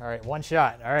points there. All right, 1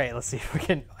 shot. All right, let's see if we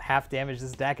can half damage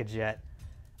this Daka jet.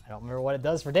 I don't remember what it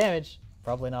does for damage.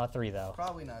 Probably not a 3 though.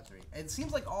 Probably not 3. It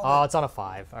seems like all. Oh, it's on a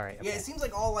 5. All right. Yeah, Okay. it seems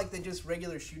like all like the just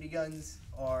regular shooting guns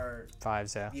are.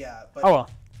 5s, yeah. Yeah, but. Oh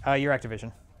well. Your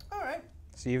activation. All right.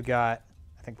 So you've got,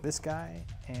 I think, this guy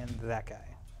and that guy.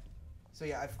 So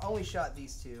yeah, I've only shot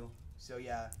these 2. So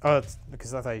yeah. Oh, it's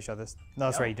because I thought you shot this. No,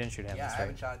 that's No. right. You didn't shoot him. Yeah, That's I right.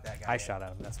 haven't shot at that guy. I yet. shot at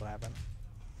him. That's what happened.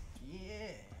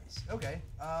 Yes. Okay.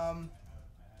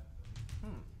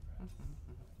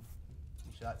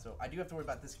 Shot. So I do have to worry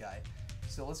about this guy.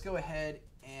 So let's go ahead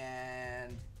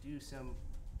and do some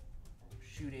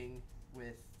shooting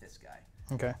with this guy.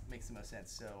 Okay. Makes the most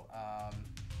sense. So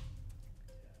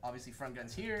obviously front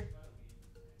gun's here,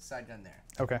 side gun there.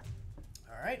 Okay.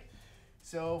 All right.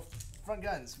 So front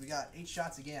guns, we got 8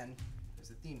 shots again. There's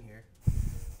a theme here.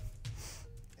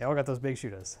 They all got those big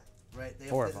shooters. Right. They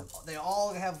 4 of them. They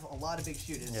all have a lot of big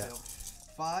shooters. Yeah. So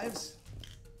 5s.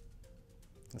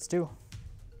 That's 2. All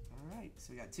right.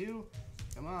 So we got 2.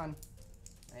 Come on.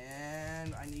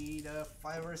 And I need a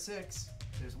 5 or a 6.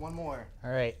 There's 1 more.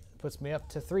 All right. Puts me up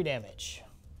to 3 damage.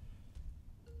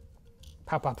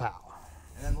 Pow, pow, pow.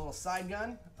 And then a little side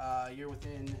gun. You're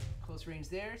within close range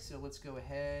there. So let's go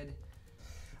ahead.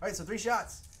 All right. So 3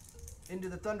 shots into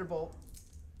the Thunderbolt.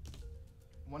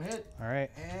 1 hit. All right.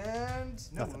 And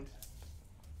no Nothing. wound.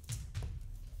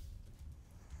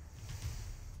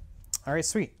 All right,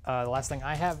 sweet. The last thing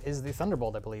I have is the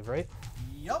Thunderbolt, I believe, right?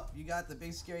 Yup. You got the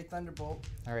big scary Thunderbolt.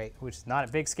 All right, which is not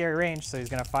at big scary range, so he's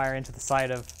gonna fire into the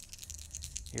side of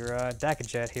your Daka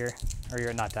jet here, or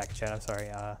your not Daka jet. I'm sorry,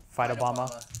 Fight Obama.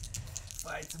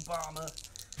 Fight Obama.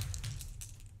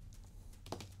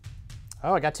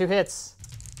 Oh, I got 2 hits.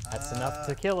 That's enough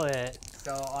to kill it.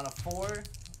 So on a 4,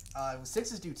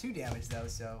 6s do 2 damage though.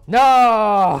 So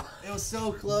No! it was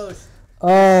so close.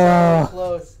 Oh, So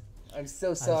close. I'm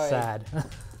so sorry. I'm sad.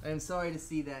 I'm sorry to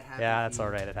see that happen. Yeah, to that's you. all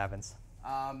right. It happens.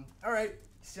 All right.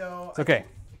 So It's okay.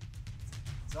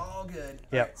 it's all good.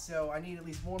 Yep. All right, so I need at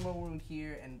least 1 more wound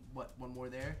here, and what? 1 more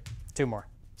there. 2 more.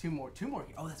 2 more. 2 more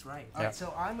here. Oh, that's right. All Yep. right.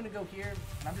 So I'm gonna go here,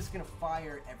 and I'm just gonna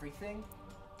fire everything.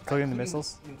 Including the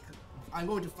missiles? I'm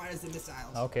going to fire the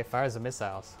missiles. Okay, fires the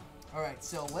missiles. All right.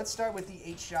 So let's start with the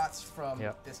 8 shots from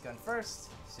Yep. this gun first.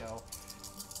 So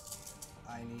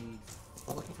I need.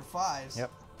 I'm looking for 5s. Yep.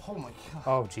 Oh my god.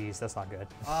 Oh, geez, that's not good.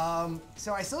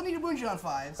 So I still need to wound you on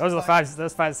 5s. Those are the but 5s.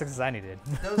 Those 5 6s I needed.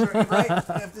 Those are right.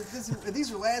 If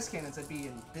these were las cannons, I'd be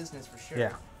in business for sure.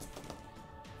 Yeah.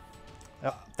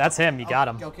 Oh, that's him. You got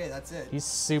him. Okay, that's it. He's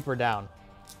super down.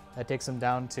 That takes him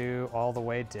down to all the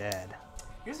way dead.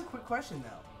 Here's a quick question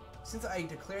though. Since I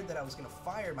declared that I was going to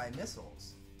fire my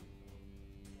missiles,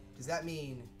 does that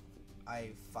mean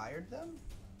I fired them,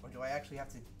 or do I actually have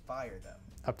to fire them?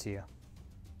 Up to you.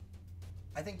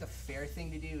 I think the fair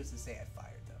thing to do is to say I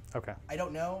fired them. Okay. I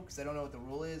don't know, because I don't know what the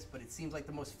rule is, but it seems like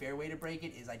the most fair way to break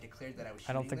it is I declared that I was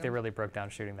shooting I don't think they them. really broke down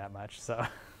shooting that much, so.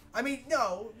 I mean,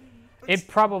 no. It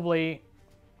probably.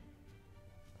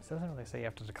 It doesn't really say you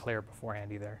have to declare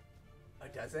beforehand either.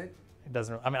 It doesn't? It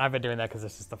doesn't. I mean, I've been doing that because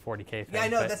it's just the 40K thing. Yeah, I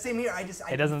know. That's same here. I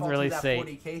it doesn't really that say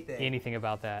 40K thing. anything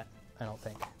about that, I don't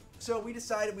think. So we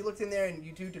decided, we looked in there, and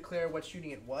you do declare what's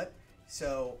shooting at what.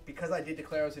 So because I did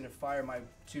declare I was going to fire my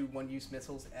 2 one-use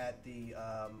missiles at the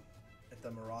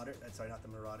Marauder. Sorry, not the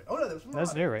Marauder. Oh no, that was Marauder.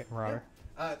 That's new, right? Marauder.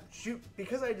 Yeah.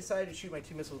 Because I decided to shoot my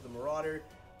 2 missiles at the Marauder,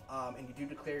 and you do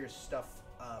declare your stuff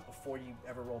before you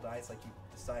ever roll dice, like you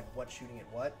decide what's shooting at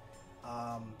what.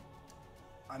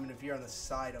 I'm going to veer on the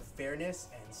side of fairness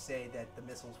and say that the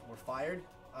missiles were fired.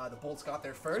 The bolts got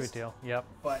there first. Sweet deal. Yep.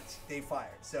 But they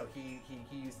fired, so he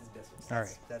used his missiles. All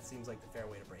right. That seems like the fair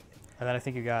way to break it. And then I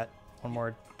think you got one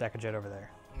more Deca Jet over there.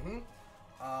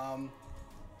 Mm-hmm.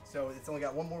 So it's only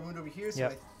got 1 more wound over here, so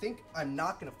yep. I think I'm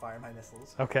not going to fire my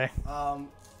missiles. Okay.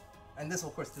 And this will,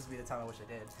 of course, this will be the time I wish I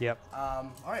did. Yep.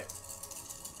 All right.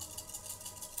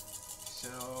 So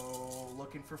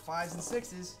looking for 5s and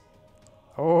 6s.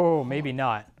 Oh, maybe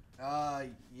not.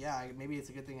 Yeah, maybe it's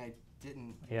a good thing I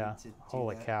didn't. Yeah. Need to do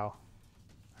Holy that. cow.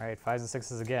 All right, 5s and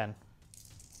 6s again.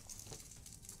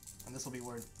 And this will be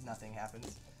where nothing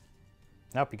happens.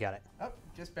 Nope, you got it. Oh,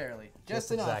 just barely.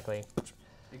 Just enough. Exactly.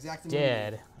 Exactly.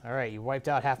 Dead. All right, you wiped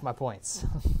out half my points.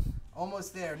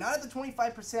 Almost there. Not at the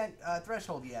 25%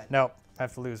 threshold yet. Nope. I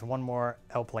have to lose 1 more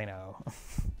El Plano.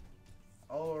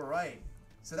 All right.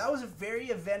 So that was a very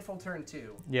eventful turn,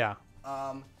 too. Yeah.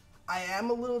 I am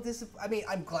a little disappointed. I mean,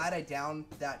 I'm glad I downed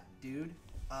that dude.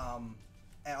 And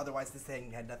otherwise, this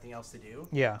thing had nothing else to do.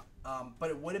 Yeah. But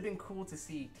it would have been cool to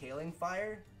see tailing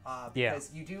fire. Yeah.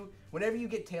 Because you do, whenever you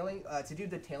get tailing, to do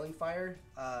the tailing fire,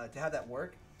 to have that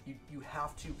work, you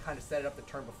have to kind of set it up the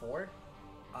turn before.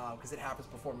 Because it happens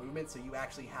before movement, so you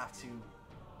actually have to,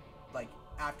 like,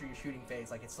 after your shooting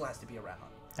phase, like, it still has to be around.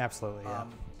 Absolutely, yeah.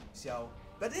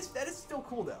 But that is still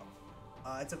cool, though.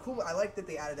 It's a cool, I like that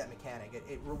they added that mechanic.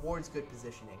 It rewards good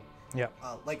positioning. Yep.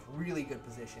 Like, really good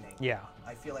positioning. Yeah.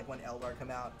 I feel like when Eldar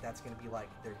come out, that's going to be like,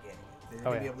 they're getting it. They're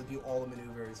going to be able to do all the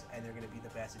maneuvers, and they're going to be the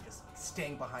best at just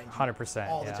staying behind you 100%,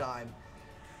 all the time.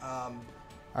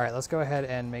 All right, let's go ahead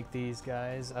and make these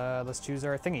guys, let's choose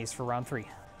our thingies for round 3.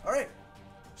 All right.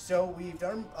 So we've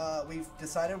done. We've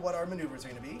decided what our maneuvers are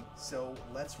going to be. So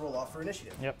let's roll off for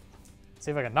initiative. Yep.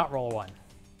 See if I can not roll a 1.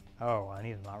 Oh, I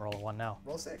need to not roll a 1 now.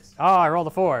 Roll 6. Oh, I rolled a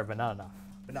 4, but not enough.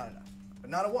 But not enough. But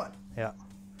not a 1. Yeah.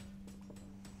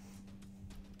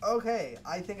 Okay,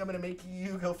 I think I'm going to make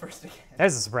you go first again.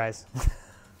 There's a surprise.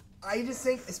 I just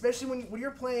think, especially when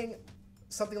you're playing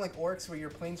something like Orks, where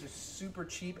your planes are super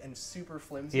cheap and super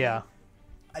flimsy. Yeah.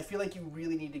 I feel like you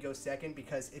really need to go second,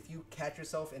 because if you catch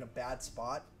yourself in a bad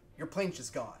spot, your plane's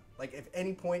just gone. Like, if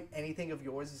any point anything of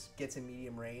yours gets in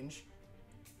medium range,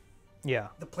 Yeah.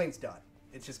 the plane's done.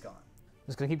 It's just gone. I'm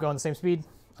just going to keep going the same speed.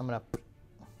 I'm going to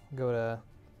go to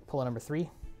pull a number 3.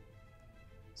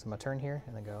 So my turn here,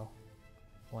 and then go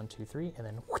 1, 2, 3, and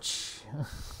then whoosh.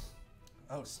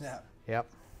 Oh, snap. Yep.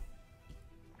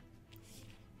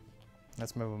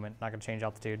 That's my movement. Not going to change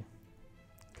altitude,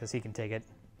 because he can take it.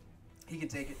 He can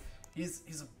take it. He's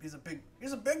a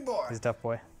big boy. He's a tough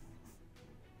boy.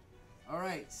 All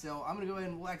right, so I'm gonna go ahead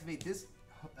and we'll activate this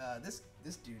this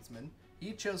dudesman.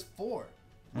 He chose 4,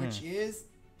 which is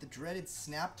the dreaded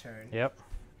snap turn. Yep.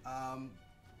 I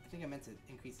think I meant to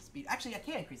increase the speed. Actually, I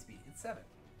can't increase speed. It's 7.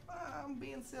 I'm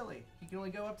being silly. He can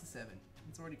only go up to 7.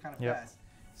 It's already kind of fast.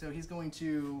 So he's going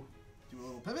to do a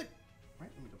little pivot. Right?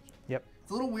 Let me double check. Yep.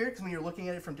 It's a little weird because when you're looking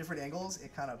at it from different angles,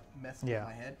 it kind of messes with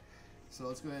my head. So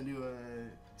let's go ahead and do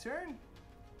a turn.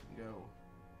 Go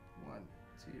 1,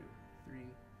 2, 3,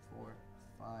 4,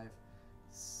 5,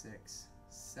 6,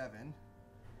 7.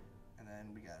 And then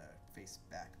we gotta face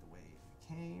back the way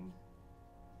we came.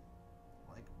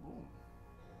 Like boom.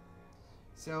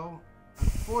 So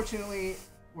unfortunately,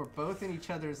 we're both in each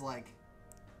other's like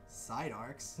side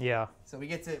arcs. Yeah. So we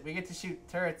get to shoot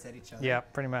turrets at each other. Yeah,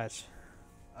 pretty much.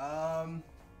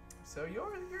 So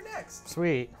you're next.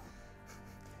 Sweet.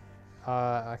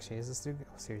 Actually, is this dude?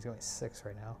 Oh, see, he's going 6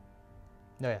 right now.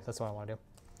 No, yeah, that's what I want to do.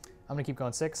 I'm gonna keep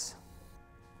going 6.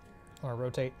 I'm gonna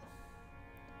rotate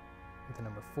with the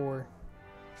number 4,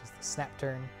 which is the snap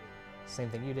turn. Same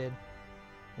thing you did.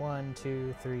 1,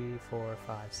 2, 3, 4,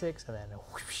 5, 6, and then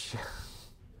whoosh.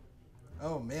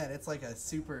 Oh man, it's like a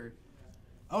super.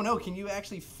 Oh no, can you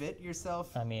actually fit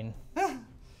yourself? I mean.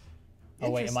 Oh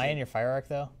wait, am I in your fire arc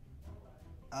though?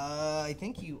 I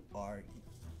think you are.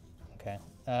 Okay.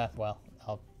 Well,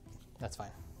 that's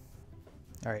fine.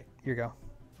 All right, here you go.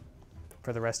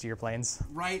 for the rest of your planes.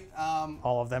 Right.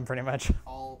 All of them, pretty much.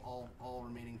 All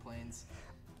remaining planes.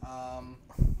 So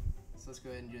let's go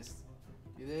ahead and just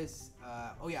do this.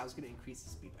 Oh yeah, I was gonna increase the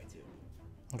speed by 2.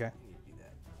 Okay. I need to do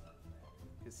that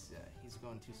because he's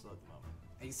going too slow at the moment,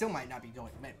 and he still might not be able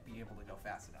to go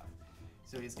fast enough.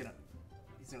 So he's gonna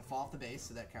fall off the base,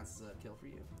 so that counts as a kill for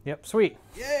you. Yep. Sweet.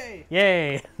 Yay!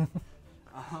 Yay!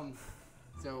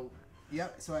 So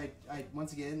yep. So I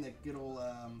once again the good old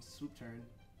swoop turn.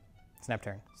 Snap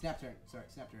turn. Snap turn. Sorry,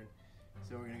 snap turn.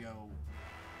 So we're gonna go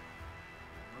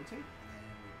rotate, and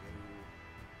then we go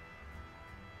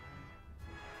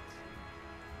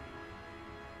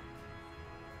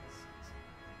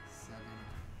 7.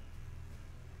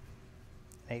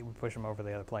 8, we push him over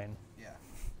the other plane. Yeah.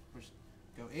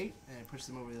 Go 8, and I push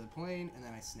them over the other plane, and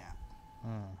then I snap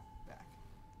back.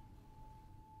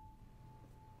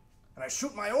 And I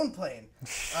shoot my own plane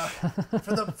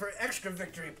for extra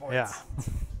victory points. Yeah.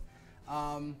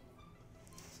 So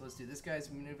let's do this guy's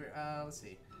maneuver. Let's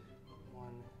see.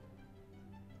 1.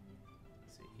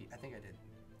 Let's see. I think I did.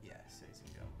 Yeah. So he's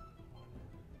gonna go 1, and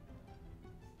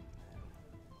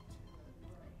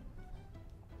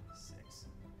 2, 3, 6.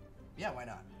 Yeah. Why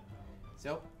not?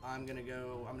 So I'm gonna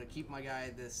keep my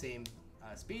guy the same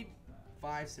speed,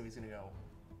 5. So he's gonna go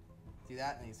do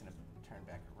that, and he's gonna turn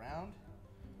back around.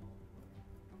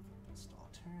 Stall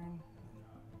turn.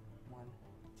 1, 2,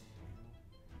 3,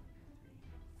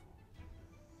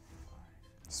 4,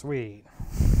 5. Sweet.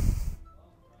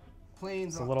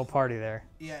 Planes. It's a little party there.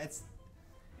 Yeah, it's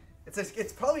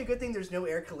probably a good thing there's no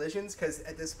air collisions, because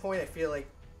at this point I feel like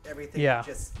everything would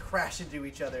just crash into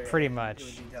each other. Pretty much. It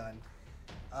would be done.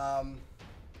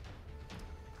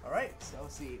 All right, so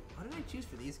let's see. What did I choose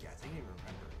for these guys? I can't even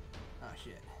remember. Oh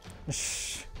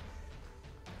shit.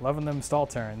 Loving them stall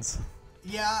turns.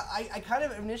 Yeah, I kind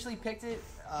of initially picked it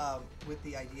with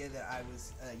the idea that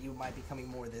you might be coming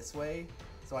more this way,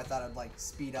 so I thought I'd like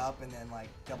speed up and then like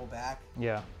double back.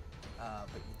 Yeah. But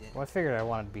you didn't. Well, I figured I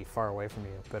wanted to be far away from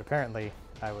you, but apparently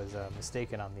I was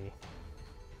mistaken on the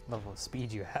level of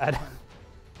speed you had. 1,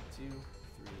 2, 3,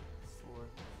 4,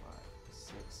 5,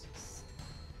 6,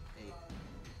 8.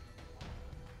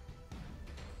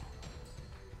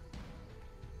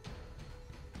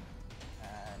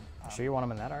 And, Sure you want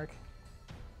him in that arc?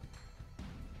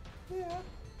 Yeah.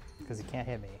 Because he can't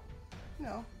hit me.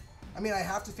 No. I mean, I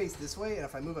have to face this way, and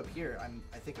if I move up here,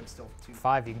 I think I'm still too...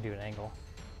 5, you can do an angle.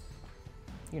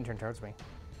 You can turn towards me.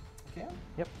 Can?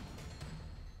 Yep.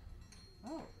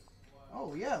 Oh.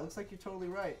 Oh yeah, looks like you're totally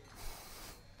right.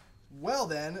 Well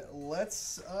then,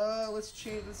 let's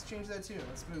change that too.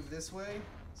 Let's move this way.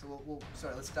 So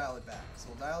let's dial it back. So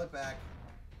we'll dial it back,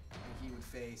 and he would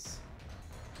face.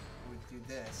 We would do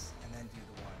this, and then do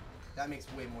the 1. That makes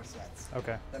way more sense.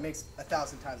 Okay. That makes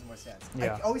 1,000 times more sense.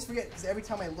 Yeah. I always forget, because every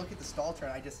time I look at the stall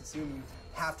turn, I just assume you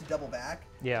have to double back.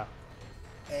 Yeah.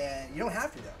 And you don't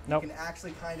have to though. Nope. You can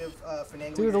actually kind of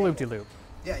finagle. Do the loop-de-loop.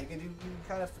 Yeah, you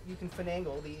can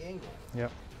finagle the angle.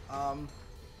 Yep.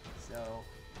 So,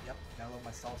 yep, I love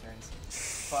my stall turns.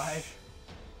 5.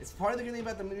 It's part of the good thing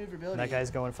about the maneuverability. That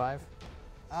guy's going 5?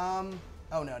 Oh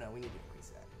no, we need to increase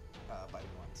that by 1.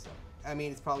 So, I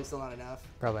mean, it's probably still not enough,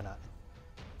 Probably not.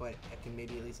 but it can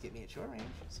maybe at least get me at short range.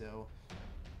 So,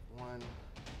 1,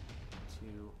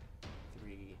 2,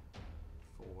 3,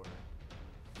 4,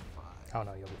 5. Oh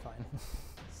no, you'll be fine.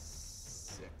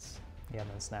 6. Yeah, and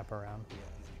then snap around. Yeah.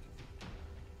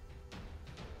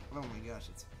 Oh my gosh,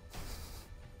 it's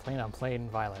Plane on plane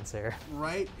violence here.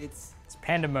 right. It's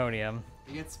pandemonium.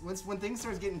 it gets when things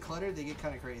start getting cluttered, they get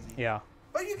kind of crazy. Yeah.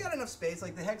 But you got enough space.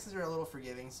 Like the hexes are a little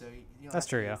forgiving, so you don't That's have to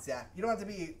true, be yeah. exact. You don't have to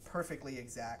be perfectly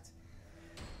exact.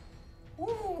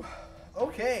 Woo.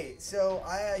 Okay, so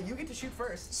you get to shoot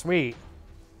first. Sweet.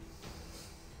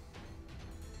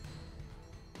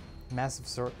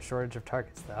 Massive shortage of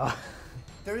targets, though.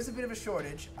 There is a bit of a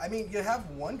shortage. I mean, you have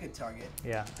one good target.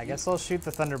 Yeah, I guess I'll shoot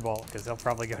the Thunderbolt, because he'll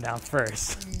probably go down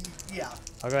first. Yeah.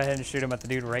 I'll go ahead and shoot him at the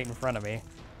dude right in front of me.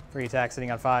 3 attacks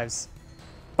sitting on 5s.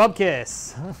 Bub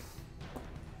kiss!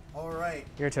 All right.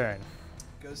 Your turn.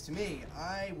 Goes to me.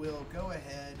 I will go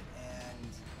ahead and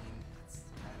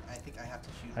I think I have to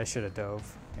shoot. I should have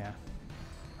dove, yeah.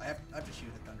 I have to shoot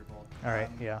a Thunderbolt. All right,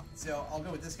 yeah. So I'll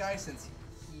go with this guy since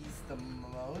he's the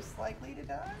most likely to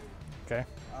die. Okay.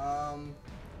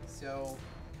 So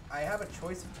I have a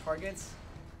choice of targets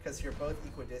because you're both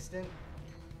equidistant.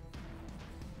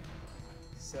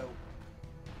 So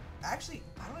actually,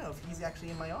 I don't know if he's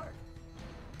actually in my arc.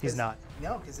 He's not.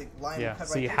 No, because the line Yeah, cut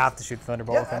so right you through. have to shoot the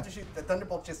Thunderbolt Yeah, with I him. have to shoot. The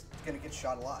Thunderbolt's just gonna get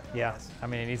shot a lot. Yeah, guess. I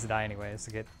mean, he needs to die anyways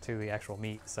to get to the actual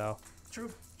meat, so.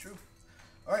 True.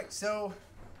 All right, so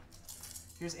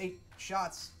Here's 8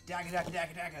 shots. Dagga, dagga,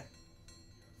 dagga, dagga.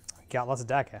 Got lots of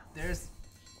DACA. There's.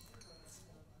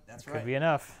 That's right. Could be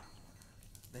enough.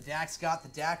 The Dax got the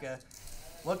DACA.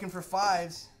 Looking for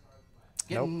 5s.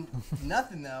 Getting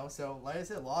nothing though. So like I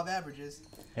said, law of averages.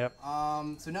 Yep.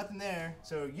 So nothing there.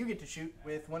 So you get to shoot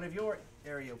with one of your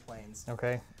aeroplanes.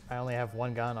 Okay. I only have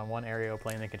one gun on one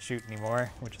aeroplane that can shoot anymore,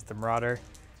 which is the Marauder.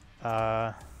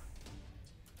 That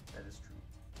is true.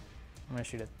 I'm gonna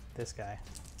shoot at this guy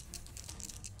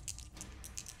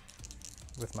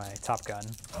with my top gun.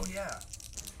 Oh yeah.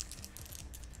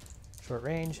 Short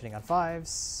range, hitting on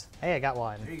 5s. Hey, I got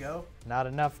one. There you go. Not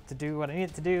enough to do what I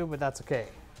need to do, but that's okay.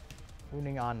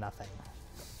 Wounding on nothing.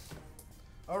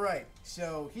 All right.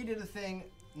 So he did a thing.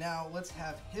 Now let's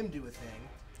have him do a thing.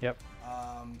 Yep.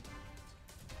 I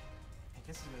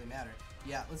guess it doesn't really matter.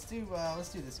 Yeah. Let's do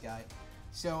this guy.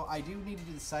 So I do need to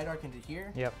do the side arc into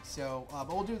here. Yep. So, but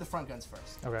we'll do the front guns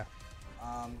first. Okay.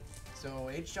 So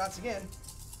 8 shots again.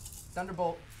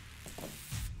 Thunderbolt.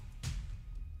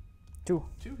 2.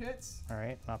 2 hits. All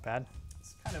right, not bad.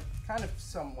 It's kind of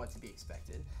somewhat to be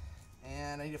expected.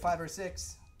 And I need a 5 or a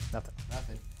 6. Nothing.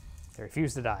 Nothing. They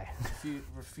refuse to die.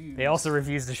 Refuse. They also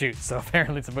refuse to shoot, so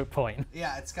apparently it's a moot point.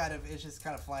 Yeah, it's just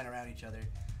kind of flying around each other.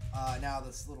 Now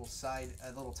this little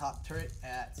little top turret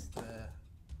at the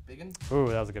big one. Ooh,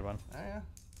 that was a good one. Oh yeah.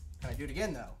 Can I do it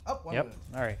again though? Oh, one Yep. wound.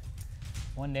 All right.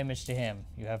 1 damage to him.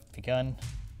 You have begun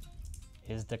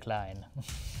his decline.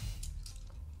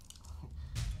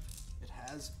 It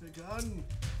has begun.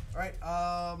 All right.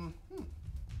 All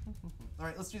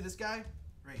right. Let's do this guy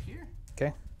right here.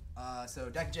 Okay. So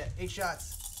Daka Jet, 8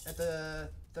 shots at the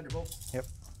Thunderbolt. Yep.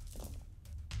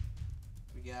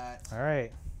 We got All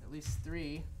right. at least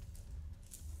 3.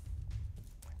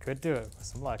 Could do it with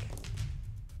some luck.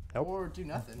 Nope. Or do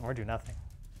nothing. Or do nothing.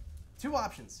 2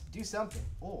 options: do something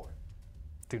or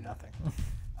Do nothing.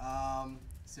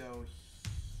 So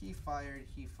he fired.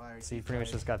 So you pretty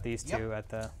much just got these 2 Yep. at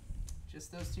the.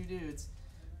 Just those 2 dudes.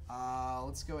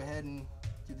 Let's go ahead and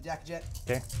do the Daka Jet.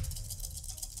 Okay.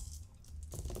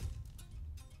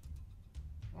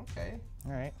 Okay.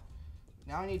 All right.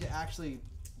 Now I need to actually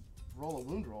roll a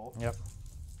wound roll. Yep.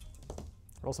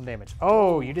 Roll some damage.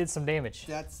 Oh, you did some damage.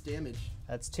 That's damage.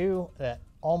 That's 2 that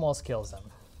almost kills him.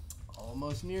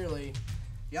 Almost nearly.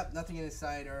 Yep, nothing in his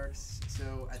side arcs.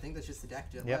 So I think that's just the Daka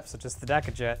Jet Yep. left. So just the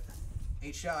DakaJet.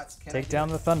 8 shots. Can Take I do down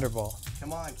it? the Thunderbolt.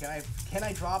 Come on, can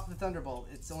I drop the Thunderbolt?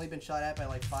 It's only been shot at by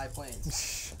like 5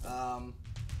 planes.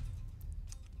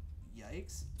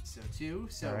 Yikes. So 2.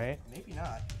 So All right. maybe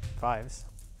not. 5s.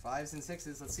 5s and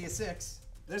 6s. Let's see a 6.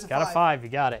 There's a Got 5. a 5. You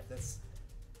got it. That's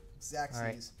exact All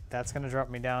right. seize. That's gonna drop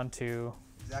me down to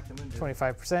Exactamundo.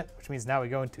 25%, which means now we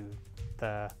go into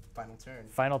the Final turn.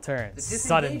 final turn. The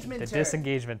Sudden, disengagement the turn.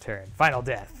 disengagement turn. Final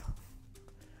death.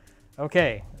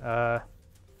 Okay. I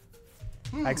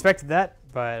expected that,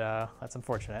 but that's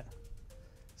unfortunate.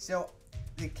 So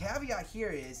the caveat here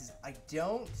is I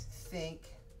don't think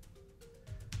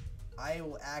I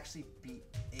will actually be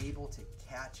able to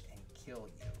catch and kill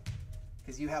you.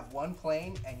 Because you have 1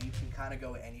 plane and you can kind of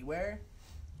go anywhere.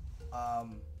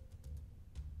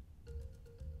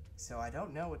 So I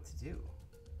don't know what to do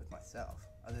with myself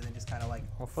other than just kind of like...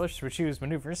 Well, first we choose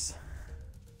maneuvers,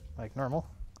 like normal.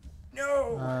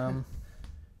 No!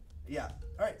 Yeah.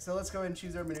 All right, so let's go ahead and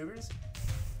choose our maneuvers.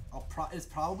 It's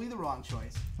probably the wrong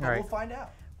choice, but All right. we'll find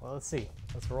out. Well, let's see.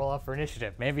 Let's roll off for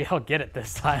initiative. Maybe I'll get it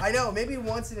this time. I know, maybe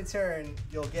once in a turn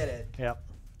you'll get it. Yep.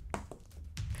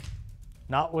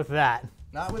 Not with that.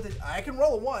 Not with it. I can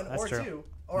roll a 1 That's or true. 2.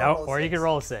 No, roll a or you 6. can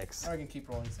roll a 6. Or I can keep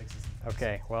rolling 6s.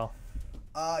 Okay, well.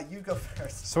 You go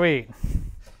first. Sweet.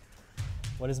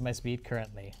 What is my speed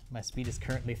currently? My speed is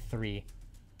currently 3.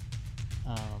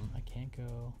 I can't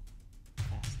go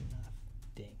fast enough.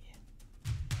 Dang it.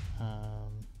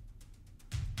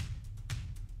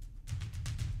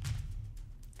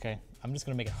 Okay, I'm just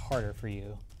gonna make it harder for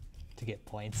you to get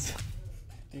points.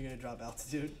 You're gonna drop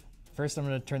altitude. First, I'm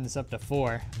gonna turn this up to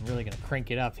 4. I'm really gonna crank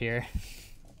it up here.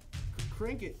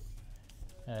 Crank it.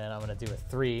 And I'm gonna do a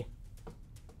 3.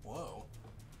 Whoa.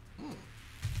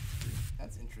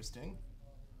 That's interesting.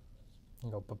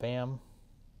 And go ba-bam. Or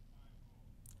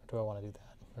do I want to do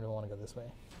that? Or do I want to go this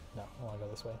way? No, I want to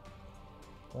go this way.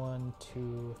 1,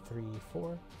 2, 3,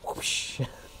 4. Whoosh.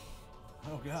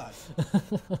 Oh God.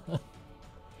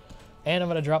 And I'm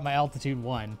gonna drop my altitude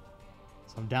 1.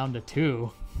 So I'm down to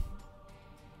 2.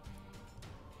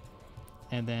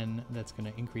 And then that's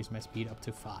gonna increase my speed up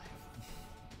to 5.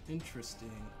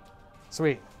 Interesting.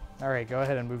 Sweet. All right, go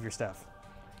ahead and move your stuff.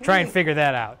 Try and figure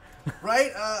that out.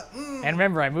 Right? And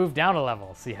remember, I moved down a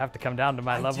level, so you have to come down to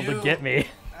my level to get me.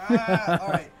 All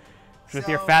right. With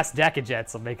your fast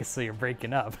Dakajets, will make it so you're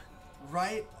breaking up.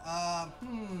 Right? I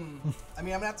mean, I'm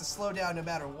gonna have to slow down no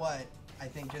matter what. I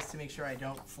think just to make sure I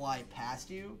don't fly past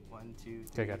you. 1, 2,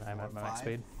 3, Good. 4, I'm at my 5. max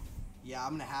speed. Yeah,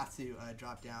 I'm gonna have to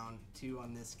drop down 2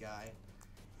 on this guy.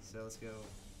 So let's go.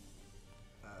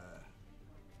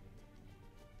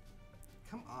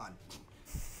 Come on.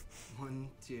 1,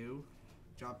 2.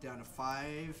 Drop down to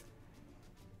 5.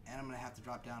 And I'm gonna have to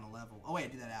drop down a level. Oh wait, I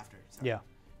do that after. Sorry. Yeah.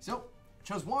 So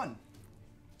chose 1.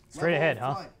 Straight ahead,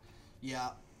 huh? Flight. Yeah.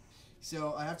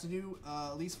 So I have to do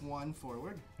at least 1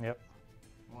 forward. Yep.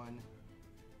 1, and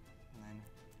then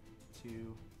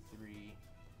 2, 3,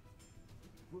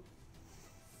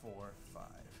 4, 5.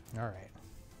 All right.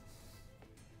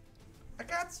 I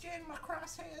got you in my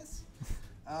crosshairs.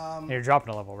 You're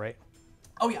dropping a level, right?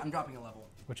 Oh yeah, I'm dropping a level.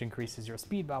 Which increases your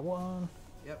speed by 1.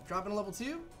 Yep, dropping a level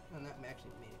 2, and that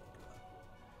actually made it go up.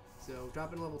 So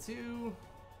dropping a level 2.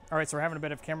 All right, so we're having a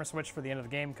bit of camera switch for the end of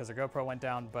the game because our GoPro went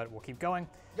down, but we'll keep going.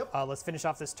 Yep. Let's finish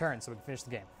off this turn so we can finish the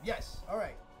game. Yes. All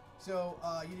right. So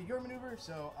you did your maneuver,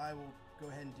 so I will go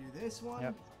ahead and do this one.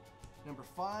 Yep. Number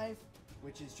 5,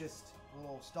 which is just a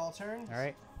little stall turn. All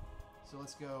right. So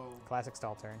let's go. Classic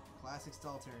stall turn. Classic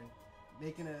stall turn.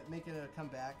 Making a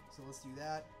comeback. So let's do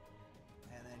that,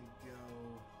 and then go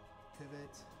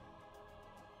pivot.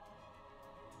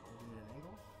 We'll do it at an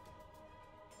angle.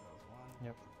 So that was 1.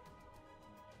 Yep.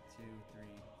 2, 3,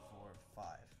 4, 5.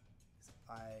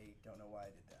 I don't know why I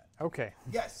did that. Okay.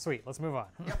 Yes. Sweet. Let's move on.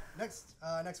 Yep.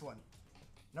 Next one.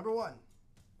 Number 1.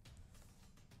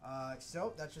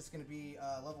 So that's just going to be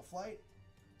level flight.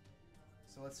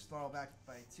 So let's throttle back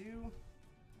by 2.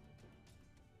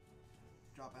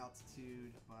 Drop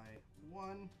altitude by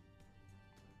 1.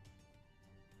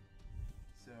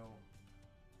 So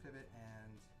pivot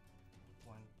and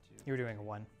 1, 2. You were doing a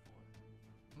 1.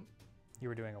 4. You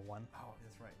were doing a 1. Oh,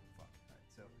 that's right. Fuck. All right.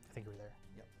 So. I think you were there.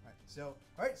 Yep.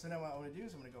 All right. So now what I want to do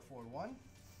is I'm going to go forward 1.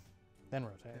 Then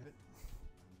rotate. Pivot.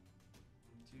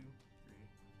 2, 3,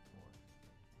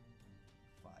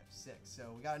 4, 5, 6.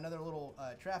 So we got another little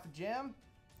traffic jam.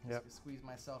 Yep. Just squeeze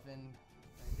myself in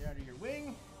right there under your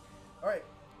wing. All right.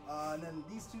 And then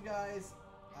these 2 guys,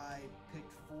 I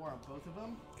picked 4 on both of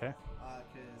them. Okay.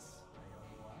 Because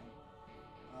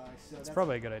so That's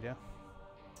probably a good idea.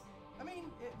 I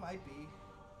mean, it might be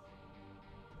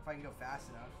if I can go fast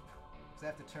enough. Because I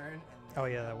have to turn and. Oh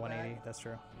yeah, that go 180. back. That's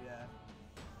true. Yeah.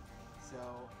 So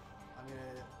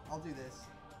I'll do this.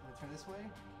 I'm gonna turn this way.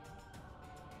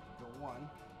 Go 1. And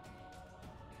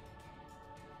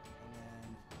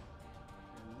then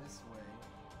turn this way.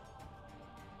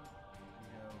 And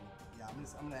go. Yeah,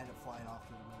 I'm gonna end up flying off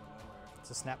to the middle of nowhere. It's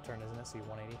a snap turn, isn't it? So you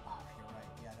 180. Oh, you're right.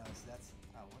 Yeah, no, so that's.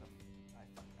 Oh, what a. I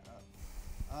fucked that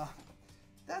up.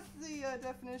 That's the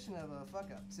definition of a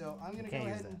fuck up. So I'm gonna go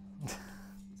ahead and.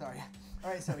 Sorry. All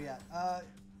right. So yeah.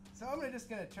 So I'm just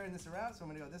gonna turn this around. So I'm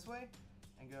gonna go this way,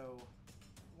 and go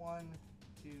 1,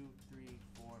 2, 3,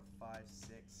 4, 5,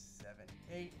 6, 7,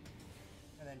 8,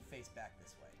 and then face back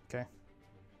this way. Okay.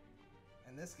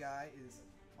 And this guy is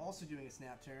also doing a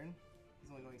snap turn.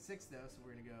 He's only going 6 though, so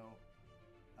we're gonna go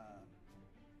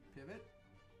pivot.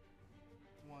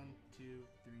 1, 2,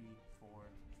 3, 4,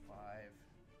 5,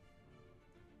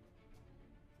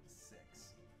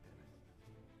 6. Pivot.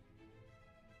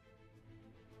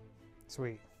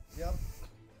 Sweet. Yep.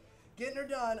 Getting her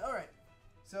done. All right.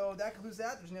 So that concludes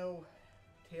that. There's no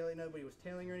tailing. Nobody was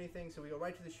tailing or anything. So we go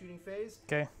right to the shooting phase.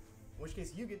 Okay. In which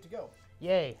case you get to go.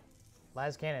 Yay.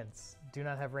 Las cannons do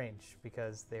not have range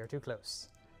because they are too close.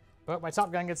 But my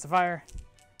top gun gets to fire.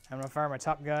 I'm going to fire my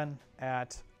top gun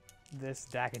at this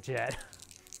Dakajet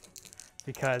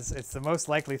because it's the most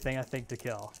likely thing I think to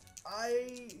kill.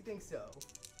 I think so.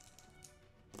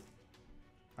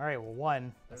 All right, well,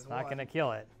 1, that's There's not 1. going to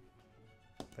kill it.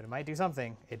 But it might do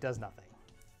something. It does nothing.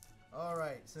 All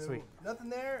right. So Sweet. nothing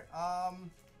there.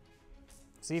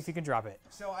 See if you can drop it.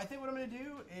 So I think what I'm going to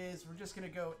do is we're just going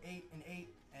to go 8 and 8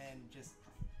 and just,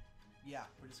 yeah,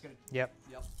 we're just going to. Yep.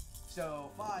 Yep.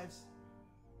 So 5s.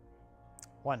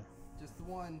 1. Just the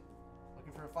 1.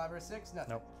 Looking for a 5 or a 6? Nothing.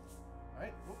 Nope. All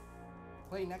right. Whoop.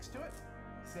 Play next to it.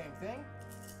 Same thing.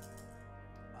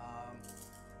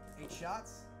 8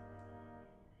 shots.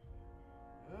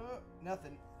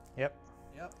 Nothing. Yep.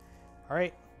 Yep. All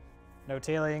right. No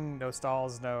tailing, no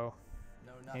stalls, no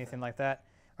Nothing. anything like that.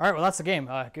 All right, well, that's the game.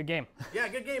 Good game. Yeah,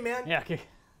 good game, man. Yeah. Okay.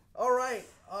 All right.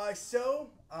 So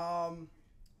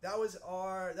that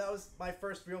was my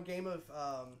first real game of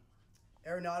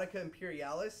Aeronautica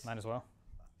Imperialis. Mine as well.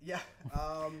 Yeah.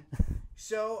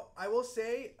 So I will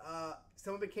say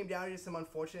some of it came down to some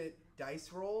unfortunate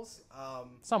dice rolls.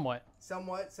 Somewhat.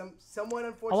 Somewhat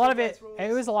unfortunate. A lot of dice rolls.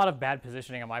 it was a lot of bad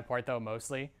positioning on my part, though,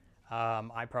 mostly.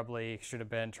 I probably should have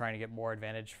been trying to get more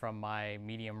advantage from my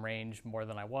medium range more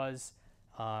than I was.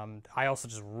 I also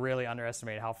just really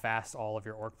underestimated how fast all of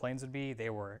your orc planes would be.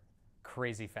 They were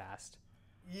crazy fast.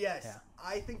 Yes, Yeah.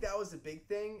 I think that was a big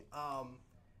thing.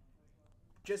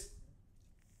 Just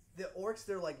the orcs,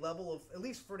 their like level of, at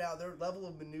least for now, their level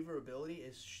of maneuverability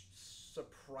is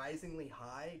surprisingly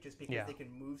high, just because they can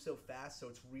move so fast. So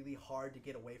it's really hard to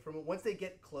get away from it. Once they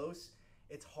get close,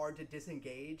 it's hard to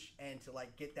disengage and to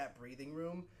like get that breathing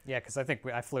room. Yeah, because I think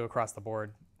I flew across the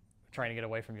board trying to get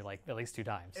away from you like at least 2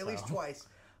 times. At least twice.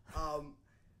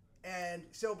 And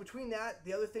so between that,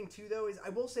 the other thing too, though, is I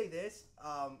will say this: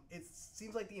 it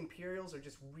seems like the Imperials are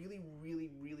just really, really,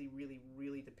 really, really,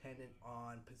 really dependent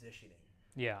on positioning.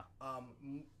 Yeah.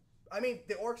 I mean,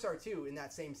 the orcs are too in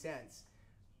that same sense.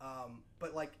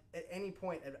 But like at any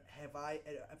point, if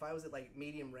I was at like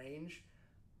medium range,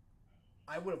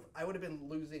 I would have been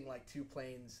losing like 2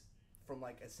 planes from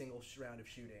like a single round of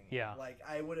shooting. Yeah. Like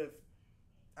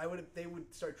they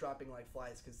would start dropping like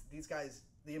flies because these guys,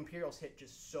 the Imperials, hit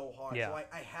just so hard. Yeah. So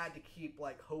I had to keep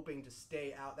like hoping to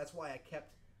stay out. That's why I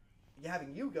kept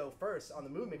having you go first on the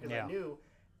movement, because I knew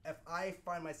if I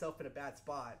find myself in a bad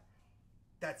spot,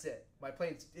 that's it. My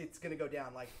plane's, it's gonna go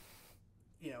down. Like,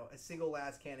 you know, a single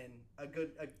las cannon, a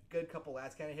good couple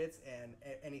las cannon hits, and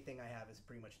anything I have is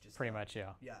pretty much just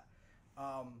yeah.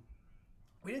 Yeah.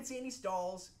 We didn't see any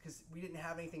stalls because we didn't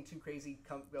have anything too crazy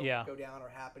go down or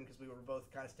happen, because we were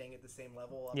both kind of staying at the same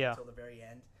level up until the very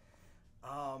end.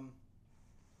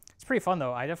 It's pretty fun,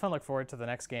 though. I definitely look forward to the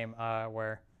next game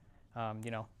where,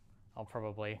 you know, I'll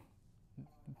probably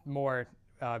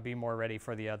be more ready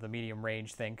for the medium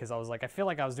range thing, because I feel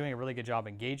like I was doing a really good job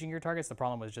engaging your targets. The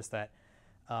problem was just that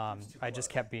I just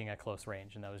kept being at close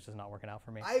range, and that was just not working out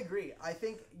for me. I agree. I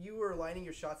think you were lining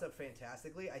your shots up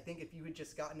fantastically. I think if you had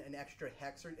just gotten an extra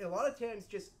hex, or a lot of times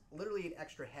just literally an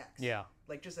extra hex. Yeah.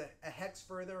 Like just a hex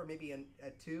further, or maybe a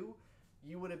 2,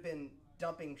 you would have been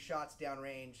dumping shots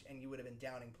downrange, and you would have been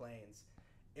downing planes.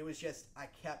 It was just I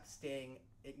kept staying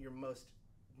at your most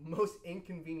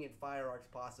inconvenient fire arcs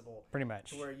possible. Pretty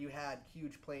much. To where you had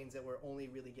huge planes that were only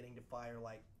really getting to fire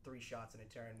like 3 shots in a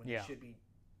turn when you should be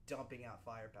dumping out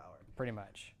firepower. Pretty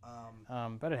much.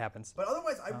 But it happens. But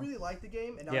otherwise, I really like the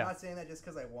game, and I'm not saying that just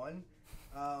because I won.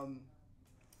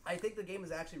 I think the game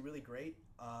is actually really great.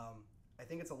 I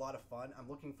think it's a lot of fun. I'm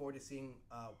looking forward to seeing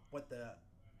what the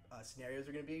scenarios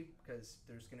are going to be, because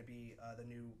there's going to be the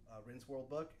new Rin's World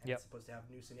book, and it's supposed to have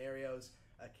new scenarios,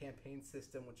 a campaign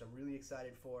system, which I'm really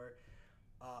excited for.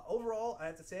 Overall, I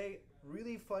have to say,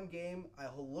 really fun game.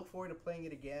 I'll look forward to playing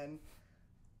it again.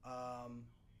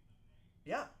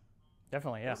 Yeah.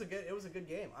 Definitely, yeah. It was a good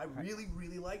game. I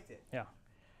really liked it. Yeah.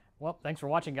 Well, thanks for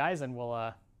watching, guys, and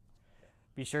we'll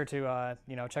be sure to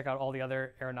check out all the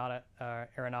other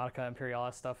Aeronautica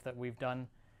Imperialis stuff that we've done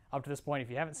up to this point if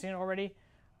you haven't seen it already,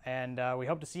 and we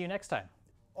hope to see you next time.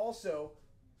 Also,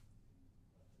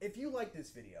 if you like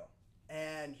this video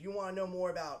and you want to know more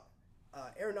about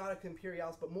Aeronautica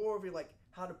Imperialis, but more over like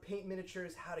how to paint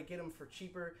miniatures, how to get them for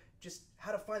cheaper, just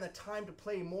how to find the time to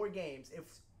play more games, if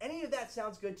any of that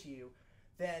sounds good to you,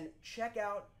 then check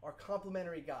out our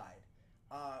complimentary guide.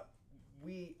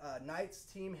 Knight's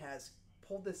team has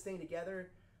pulled this thing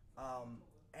together,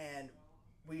 and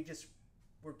we're just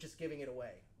giving it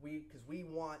away. Because we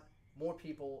want more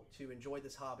people to enjoy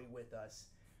this hobby with us.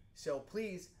 So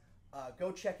please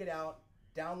go check it out,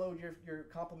 download your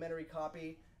complimentary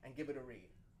copy, and give it a read.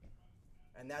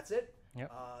 And that's it.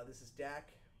 Yep. This is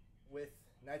Dak with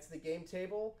Knights of the Game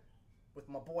Table, with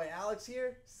my boy Alex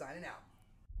here, signing out.